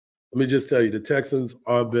Texans. Let me just tell you, the Texans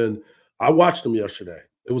I watched them yesterday.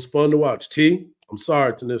 It was fun to watch. I'm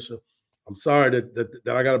sorry, Tanisha. I'm sorry that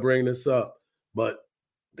I got to bring this up, but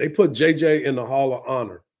they put JJ in the Hall of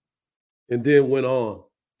Honor and then went on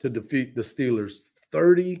to defeat the Steelers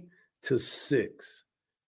 30-6.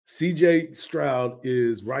 CJ Stroud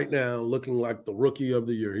is right now looking like the rookie of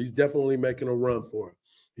the year. He's definitely making a run for it.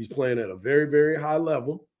 He's playing at a very, very high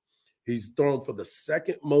level. He's thrown for the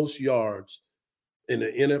second most yards in the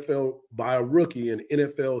NFL by a rookie in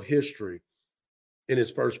NFL history in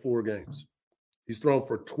his first 4 games. He's thrown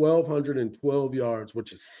for 1,212 yards,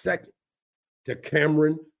 which is second to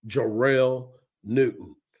Cameron Jarrell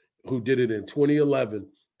Newton, who did it in 2011,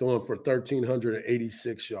 throwing for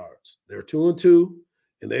 1,386 yards. They're 2-2,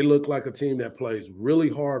 and they look like a team that plays really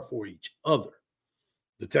hard for each other.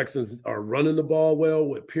 The Texans are running the ball well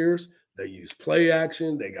with Pierce. They use play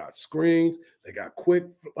action. They got screens. They got quick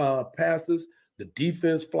passes. The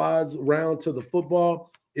defense flies around to the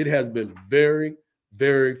football. It has been very,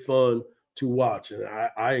 very fun to watch. And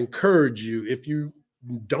I encourage you, if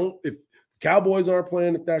Cowboys aren't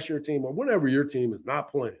playing, if that's your team, or whatever your team is not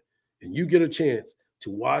playing, and you get a chance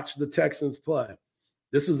to watch the Texans play,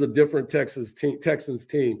 this is a different Texans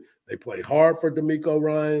team. They play hard for DeMeco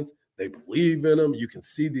Ryans. They believe in him. You can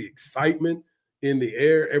see the excitement in the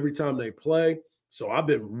air every time they play. So I've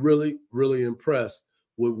been really, really impressed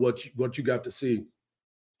with what you got to see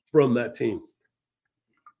from that team.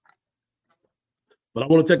 But I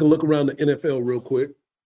want to take a look around the NFL real quick.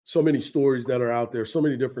 So many stories that are out there, so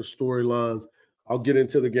many different storylines. I'll get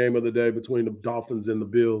into the game of the day between the Dolphins and the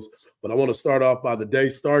Bills. But I want to start off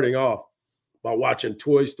starting off by watching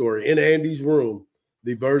Toy Story in Andy's room,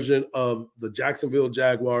 the version of the Jacksonville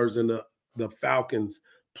Jaguars and the Falcons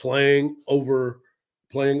playing over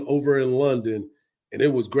in London. And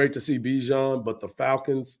it was great to see Bijan, but the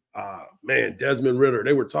Falcons, Desmond Ridder,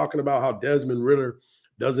 they were talking about how Desmond Ridder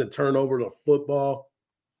doesn't turn over the football.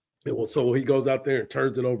 So he goes out there and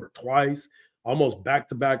turns it over twice, almost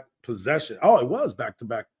back-to-back possession. Oh, it was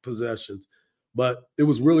back-to-back possessions. But it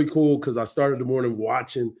was really cool because I started the morning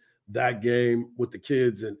watching that game with the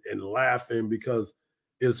kids and laughing because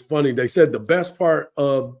it's funny. They said the brightest part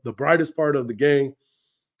of the game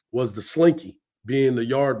was the slinky being the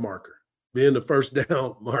yard marker, being the first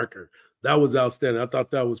down marker. That was outstanding. I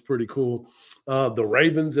thought that was pretty cool. The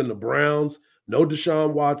Ravens and the Browns, no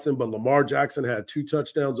Deshaun Watson, but Lamar Jackson had 2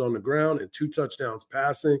 touchdowns on the ground and 2 touchdowns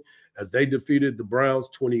passing as they defeated the Browns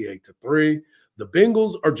 28-3. The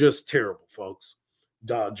Bengals are just terrible, folks.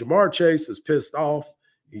 Jamar Chase is pissed off.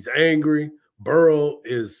 He's angry. Burrow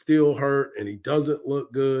is still hurt, and he doesn't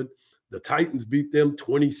look good. The Titans beat them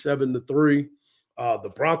 27-3.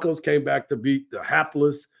 The Broncos came back to beat the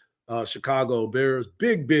hapless Chicago Bears.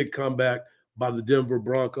 Big comeback by the Denver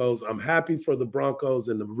Broncos. I'm happy for the Broncos,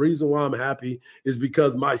 and the reason why I'm happy is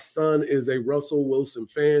because my son is a Russell Wilson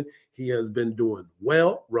fan. He has been doing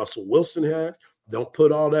well. Russell Wilson has. Don't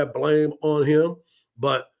put all that blame on him,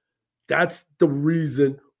 but that's the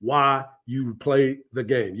reason why you play the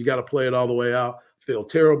game. You got to play it all the way out. Feel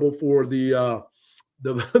terrible for the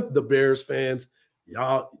Bears fans.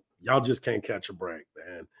 Y'all just can't catch a break,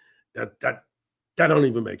 man. That don't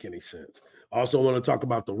even make any sense. I also want to talk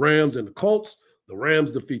about the Rams and the Colts. The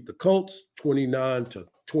Rams defeat the Colts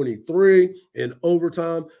 29-23 in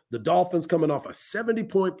overtime. The Dolphins, coming off a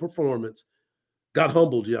 70-point performance, got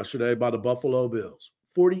humbled yesterday by the Buffalo Bills.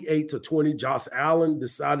 48-20. Josh Allen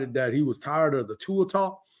decided that he was tired of the Tua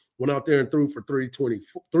talk, went out there and threw for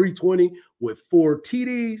 320 with 4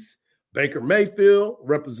 TDs. Baker Mayfield,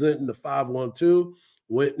 representing the 5-1-2,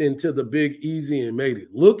 went into the Big Easy and made it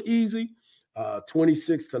look easy.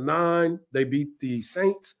 26-9. They beat the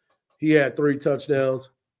Saints. He had 3 touchdowns.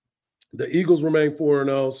 The Eagles remain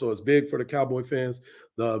 4-0, so it's big for the Cowboy fans.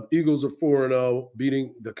 The Eagles are 4-0,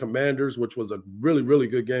 beating the Commanders, which was a really, really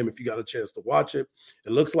good game if you got a chance to watch it.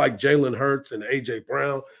 It looks like Jalen Hurts and A.J.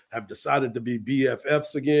 Brown have decided to be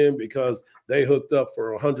BFFs again because they hooked up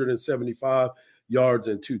for 175 yards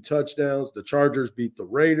and 2 touchdowns. The Chargers beat the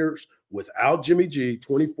Raiders without Jimmy G,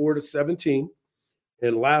 24-17.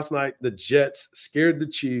 And last night, the Jets scared the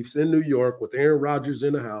Chiefs in New York with Aaron Rodgers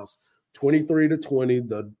in the house, 23-20.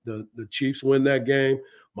 The Chiefs win that game.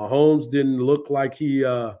 Mahomes didn't look like he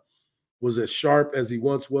was as sharp as he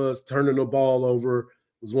once was, turning the ball over.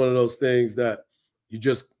 It was one of those things that you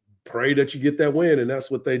just pray that you get that win, and that's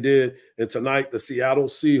what they did. And tonight, the Seattle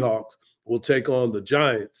Seahawks will take on the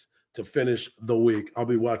Giants to finish the week. I'll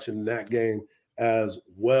be watching that game as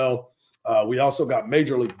well. We also got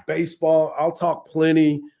Major League Baseball. I'll talk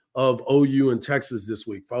plenty of OU and Texas this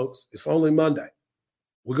week, folks. It's only Monday.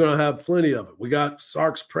 We're going to have plenty of it. We got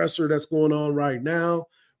Sark's presser that's going on right now.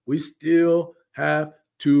 We still have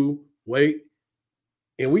to wait,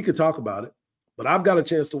 and we could talk about it, but I've got a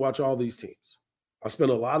chance to watch all these teams. I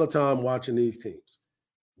spent a lot of time watching these teams.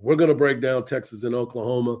 We're going to break down Texas and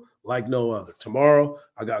Oklahoma like no other. Tomorrow,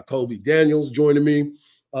 I got Kobe Daniels joining me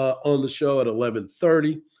on the show at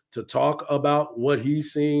 11:30 to talk about what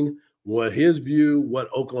he's seen, what his view, what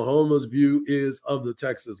Oklahoma's view is of the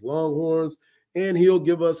Texas Longhorns, and he'll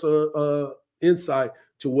give us a insight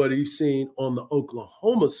to what he's seen on the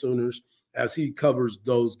Oklahoma Sooners as he covers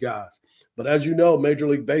those guys. But as you know, Major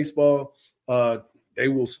League Baseball, they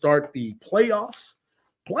will start the playoffs.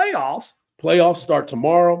 Playoffs start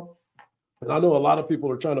tomorrow. And I know a lot of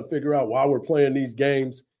people are trying to figure out why we're playing these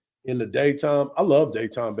games in the daytime. I love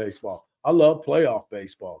daytime baseball. I love playoff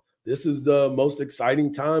baseball. This is the most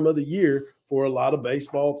exciting time of the year for a lot of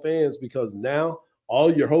baseball fans because now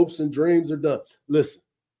all your hopes and dreams are done. Listen,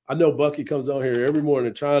 I know Bucky comes on here every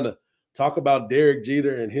morning trying to talk about Derek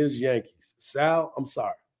Jeter and his Yankees. Sal, I'm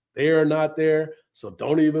sorry. They are not there, so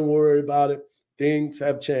don't even worry about it. Things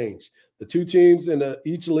have changed. The two teams in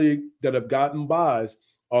each league that have gotten byes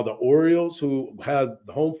are the Orioles, who had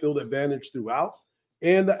the home field advantage throughout,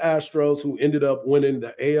 and the Astros, who ended up winning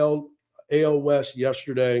the AL West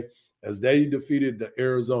yesterday as they defeated the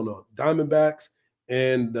Arizona Diamondbacks,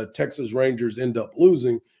 and the Texas Rangers end up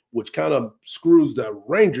losing, which kind of screws the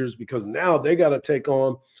Rangers because now they got to take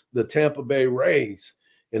on the Tampa Bay Rays.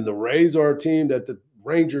 And the Rays are a team that the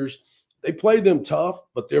Rangers, they played them tough,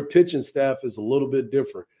 but their pitching staff is a little bit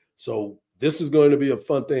different. So this is going to be a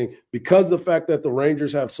fun thing because of the fact that the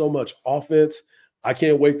Rangers have so much offense. I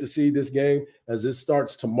can't wait to see this game as it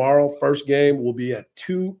starts tomorrow. First game will be at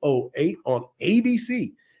 2:08 on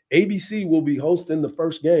ABC. ABC will be hosting the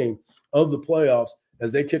first game of the playoffs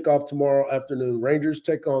as they kick off tomorrow afternoon. Rangers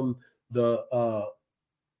take on the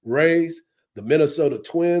Rays. The Minnesota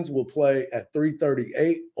Twins will play at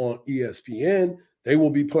 3:38 on ESPN. They will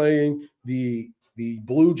be playing the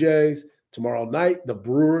Blue Jays tomorrow night. The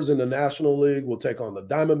Brewers in the National League will take on the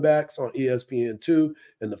Diamondbacks on ESPN2,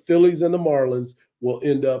 and the Phillies and the Marlins will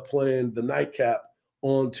end up playing the nightcap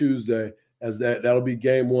on Tuesday as that'll be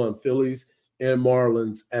game one, Phillies and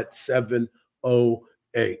Marlins at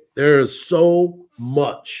 7:08. There is so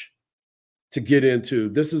much to get into.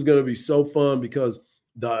 This is going to be so fun because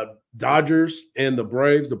the Dodgers and the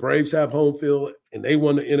Braves have home field, and they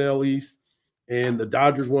won the NL East, and the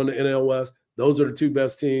Dodgers won the NL West. Those are the two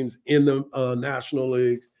best teams in the National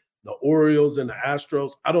Leagues. The Orioles and the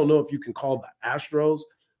Astros. I don't know if you can call the Astros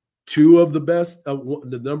two of the best,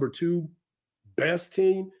 the number two best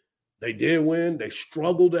team. They did win. They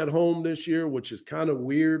struggled at home this year, which is kind of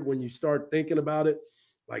weird when you start thinking about it.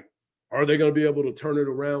 Like, are they going to be able to turn it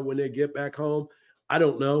around when they get back home? I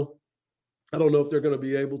don't know. I don't know if they're going to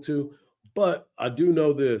be able to, but I do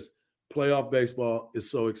know this. Playoff baseball is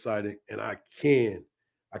so exciting, and I can't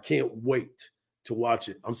wait to watch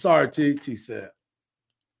it. I'm sorry, T said.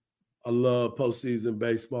 I love postseason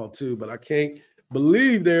baseball too, but I can't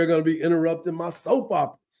believe they're going to be interrupting my soap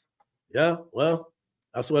operas. Yeah, well,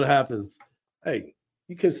 that's what happens. Hey,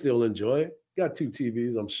 you can still enjoy it. You got two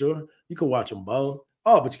TVs, I'm sure. You can watch them both.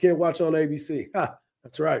 Oh, but you can't watch on ABC. Ha,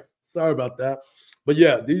 that's right. Sorry about that. But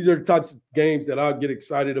yeah, these are the types of games that I get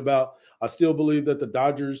excited about. I still believe that the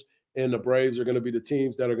Dodgers and the Braves are going to be the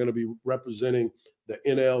teams that are going to be representing the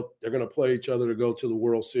NL. They're going to play each other to go to the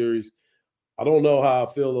World Series. I don't know how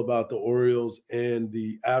I feel about the Orioles and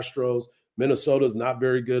the Astros. Minnesota's not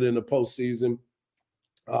very good in the postseason.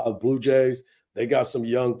 Blue Jays, they got some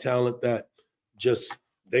young talent that just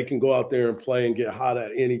they can go out there and play and get hot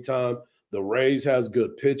at any time. The Rays has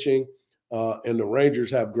good pitching, and the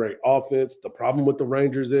Rangers have great offense. The problem with the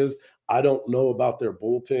Rangers is I don't know about their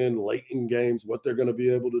bullpen late in games, what they're going to be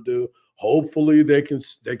able to do. Hopefully they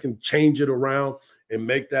can change it around and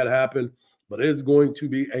make that happen. But it's going to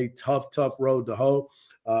be a tough road to hoe.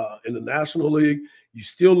 In the National League, you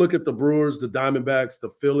still look at the Brewers, the Diamondbacks,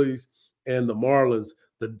 the Phillies, and the Marlins.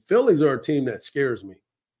 The Phillies are a team that scares me.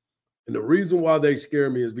 And the reason why they scare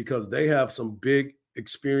me is because they have some big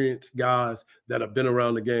experienced guys that have been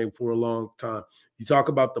around the game for a long time. You talk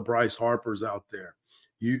about the Bryce Harpers out there.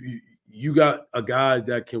 You got a guy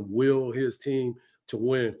that can will his team to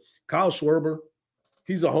win. Kyle Schwarber,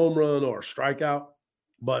 he's a home run or a strikeout,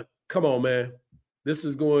 but come on, man. This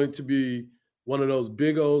is going to be one of those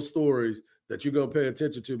big old stories that you're going to pay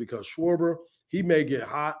attention to because Schwarber, he may get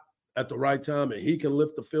hot at the right time and he can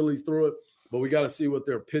lift the Phillies through it, but we got to see what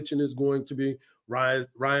their pitching is going to be.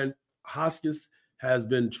 Ryan Hoskins has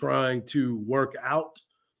been trying to work out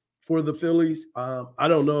for the Phillies. I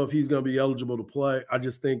don't know if he's going to be eligible to play. I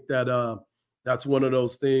just think that that's one of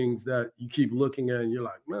those things that you keep looking at and you're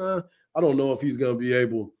like, nah, I don't know if he's going to be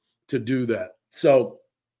able to do that. So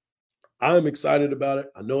I'm excited about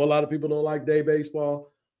it. I know a lot of people don't like day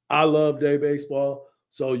baseball. I love day baseball.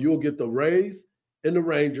 So you'll get the Rays and the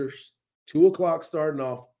Rangers, 2:00 starting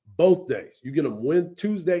off both days. You get them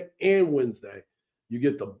Tuesday and Wednesday. You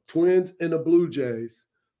get the Twins and the Blue Jays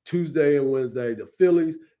Tuesday and Wednesday. The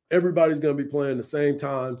Phillies, everybody's going to be playing the same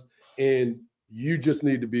times, and you just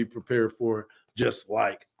need to be prepared for it, just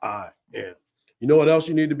like I am. You know what else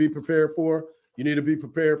you need to be prepared for? You need to be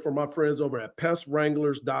prepared for my friends over at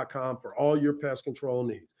pestwranglers.com for all your pest control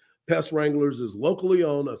needs. Pest Wranglers is locally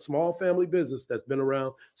owned, a small family business that's been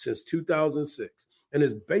around since 2006. And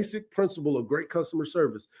its basic principle of great customer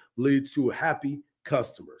service leads to happy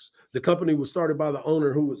customers. The company was started by the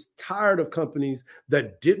owner who was tired of companies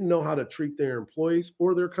that didn't know how to treat their employees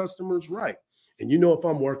or their customers right. And you know, if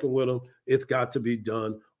I'm working with them, it's got to be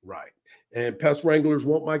done right. And Pest Wranglers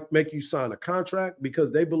won't make you sign a contract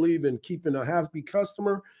because they believe in keeping a happy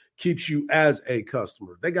customer keeps you as a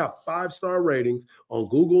customer. They got 5-star ratings on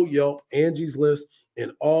Google, Yelp, Angie's List,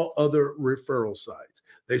 and all other referral sites.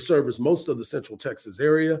 They service most of the Central Texas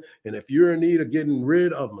area. And if you're in need of getting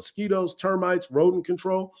rid of mosquitoes, termites, rodent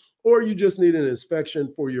control, or you just need an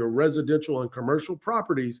inspection for your residential and commercial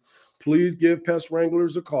properties, please give Pest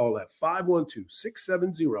Wranglers a call at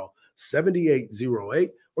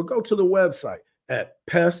 512-670-7808 or go to the website at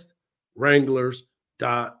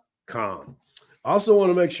pestwranglers.com. I also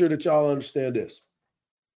want to make sure that y'all understand this.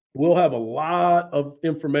 We'll have a lot of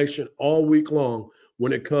information all week long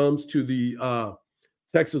when it comes to the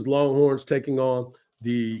Texas Longhorns taking on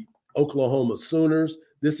the Oklahoma Sooners.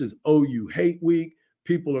 This is OU Hate Week.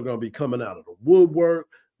 People are going to be coming out of the woodwork.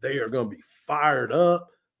 They are going to be fired up,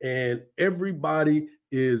 and everybody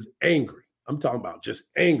is angry. I'm talking about just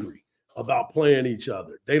angry about playing each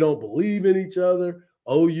other. They don't believe in each other.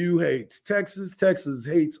 OU hates Texas. Texas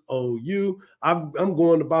hates OU. I'm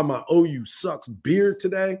going to buy my OU Sucks beer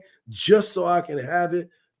today just so I can have it.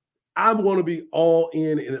 I'm going to be all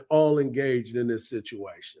in and all engaged in this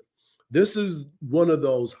situation. This is one of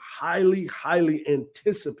those highly, highly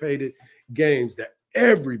anticipated games that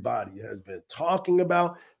everybody has been talking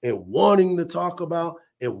about and wanting to talk about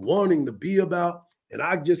and wanting to be about. And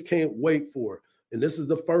I just can't wait for it. And this is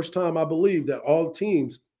the first time I believe that all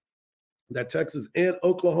teams, that Texas and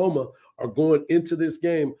Oklahoma, are going into this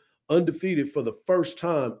game undefeated for the first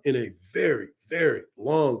time in a very, very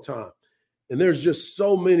long time. And there's just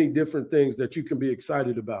so many different things that you can be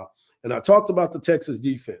excited about. And I talked about the Texas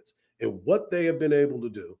defense and what they have been able to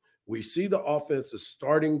do. We see the offense is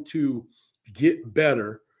starting to get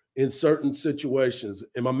better in certain situations.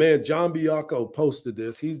 And my man John Biacco posted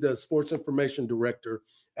this. He's the sports information director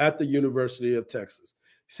at the University of Texas.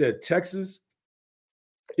 He said Texas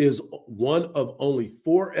is one of only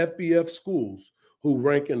 4 FBS schools who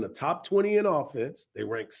rank in the top 20 in offense. They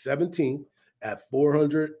rank 17th at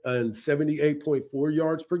 478.4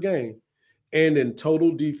 yards per game. And in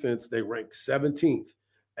total defense, they rank 17th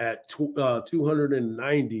at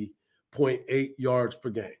 290.8 yards per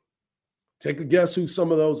game. Take a guess who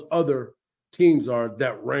some of those other teams are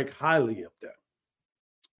that rank highly up there.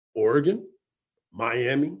 Oregon,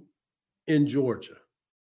 Miami, and Georgia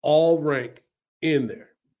all rank in there.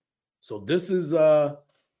 So this is an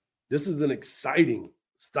exciting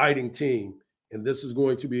team, and this is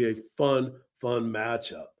going to be a fun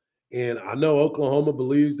matchup. And I know Oklahoma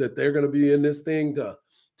believes that they're going to be in this thing to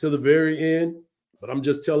the very end, but I'm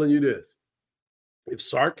just telling you this. If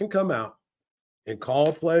Sark can come out and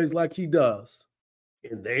call plays like he does,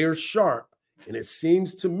 and they are sharp, and it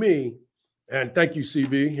seems to me, and thank you,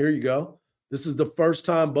 CB, here you go. This is the first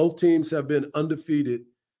time both teams have been undefeated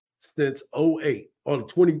since 2008, or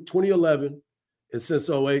 2011, and since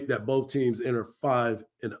 2008 that both teams enter 5-0.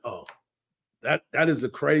 That is a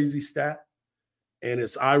crazy stat, and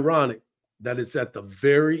it's ironic that it's at the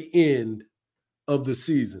very end of the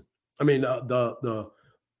season. I mean, the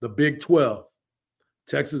Big 12,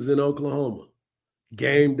 Texas and Oklahoma,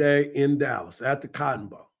 game day in Dallas at the Cotton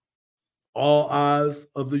Bowl. All eyes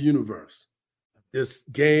of the universe. This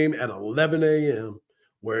game at 11 a.m.,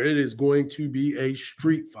 where it is going to be a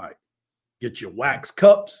street fight. Get your wax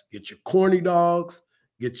cups, get your corny dogs,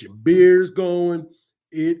 get your beers going.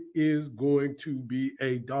 It is going to be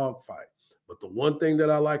a dogfight. But the one thing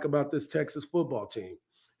that I like about this Texas football team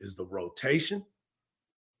is the rotation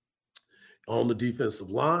on the defensive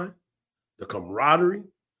line, the camaraderie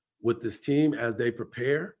with this team as they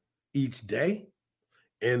prepare each day,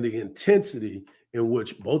 and the intensity in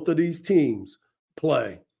which both of these teams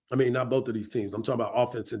play. I mean, not both of these teams. I'm talking about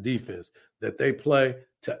offense and defense that they play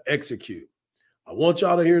to execute. I want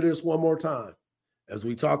y'all to hear this one more time. As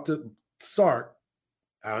we talk to Sark,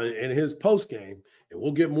 in his post game, and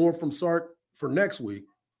we'll get more from Sark for next week.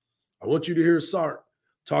 I want you to hear Sark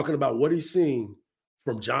talking about what he's seen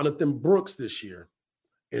from Jonathan Brooks this year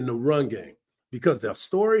in the run game, because the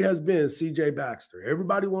story has been C.J. Baxter.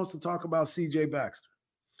 Everybody wants to talk about C.J. Baxter,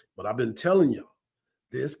 but I've been telling y'all,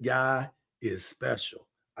 this guy is special.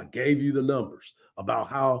 I gave you the numbers about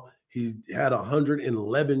how he had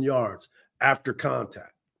 111 yards after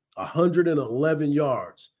contact. 111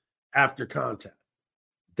 yards after contact.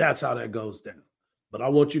 That's how that goes down. But I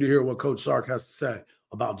want you to hear what Coach Sark has to say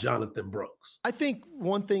about Jonathan Brooks. I think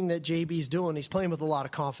one thing that JB's doing, he's playing with a lot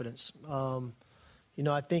of confidence.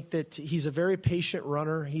 I think that he's a very patient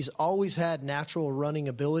runner. He's always had natural running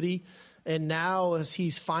ability. And now as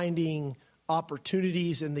he's finding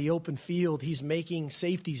opportunities in the open field, he's making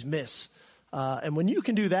safeties miss. And when you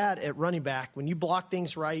can do that at running back, when you block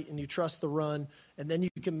things right and you trust the run, and then you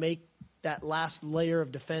can make that last layer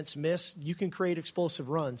of defense miss, you can create explosive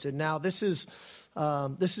runs. And now this is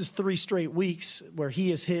 3 straight weeks where he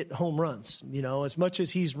has hit home runs. As much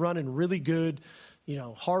as he's running really good,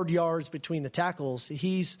 hard yards between the tackles,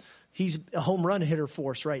 he's a home run hitter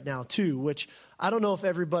for us right now too, which I don't know if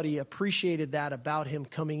everybody appreciated that about him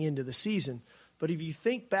coming into the season. But if you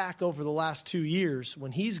think back over the last 2 years,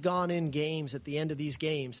 when he's gone in games at the end of these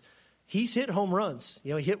games, he's hit home runs. He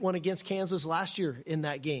hit one against Kansas last year in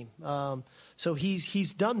that game. So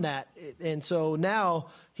he's done that. And so now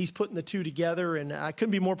he's putting the two together, and I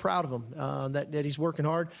couldn't be more proud of him that he's working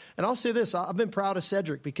hard. And I'll say this, I've been proud of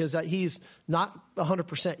Cedric because he's not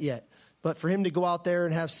 100% yet. But for him to go out there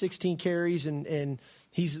and have 16 carries and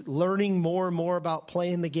he's learning more and more about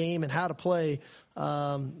playing the game and how to play,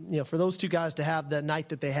 for those two guys to have that night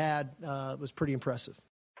that they had was pretty impressive.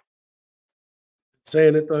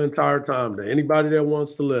 Saying it the entire time to anybody that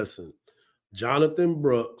wants to listen, Jonathan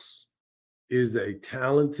Brooks is a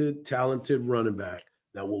talented running back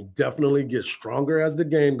that will definitely get stronger as the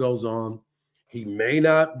game goes on. He may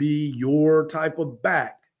not be your type of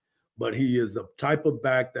back, but he is the type of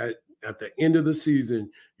back that at the end of the season,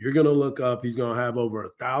 you're going to look up, he's going to have over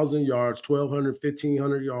 1,000 yards, 1,200,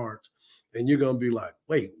 1,500 yards, and you're going to be like,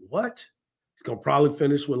 wait, what? He's going to probably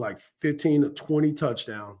finish with like 15 to 20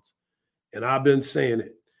 touchdowns. And I've been saying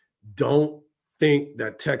it. Don't think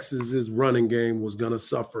that Texas's running game was going to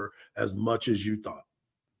suffer as much as you thought.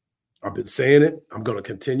 I've been saying it. I'm going to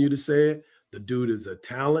continue to say it. The dude is a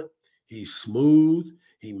talent. He's smooth.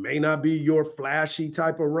 He may not be your flashy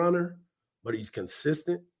type of runner, but he's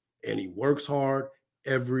consistent and he works hard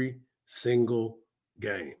every single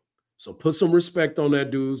game. So put some respect on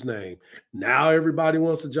that dude's name. Now everybody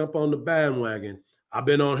wants to jump on the bandwagon. I've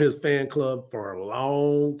been on his fan club for a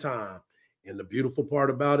long time. And the beautiful part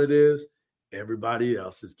about it is everybody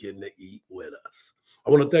else is getting to eat with us. I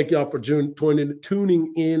want to thank y'all for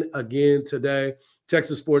tuning in again today.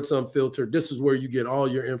 Texas Sports Unfiltered. This is where you get all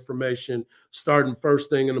your information, starting first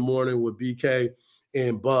thing in the morning with BK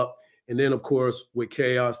and Buck. And then, of course, with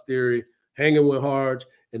Chaos Theory, hanging with Hardge.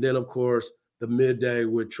 And then, of course, the midday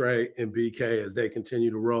with Trey and BK as they continue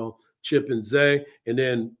to roll. Chip and Zay. And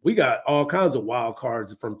then we got all kinds of wild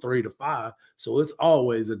cards from 3 to 5. So it's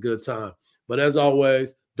always a good time. But as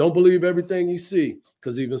always, don't believe everything you see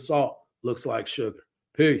because even salt looks like sugar.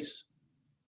 Peace.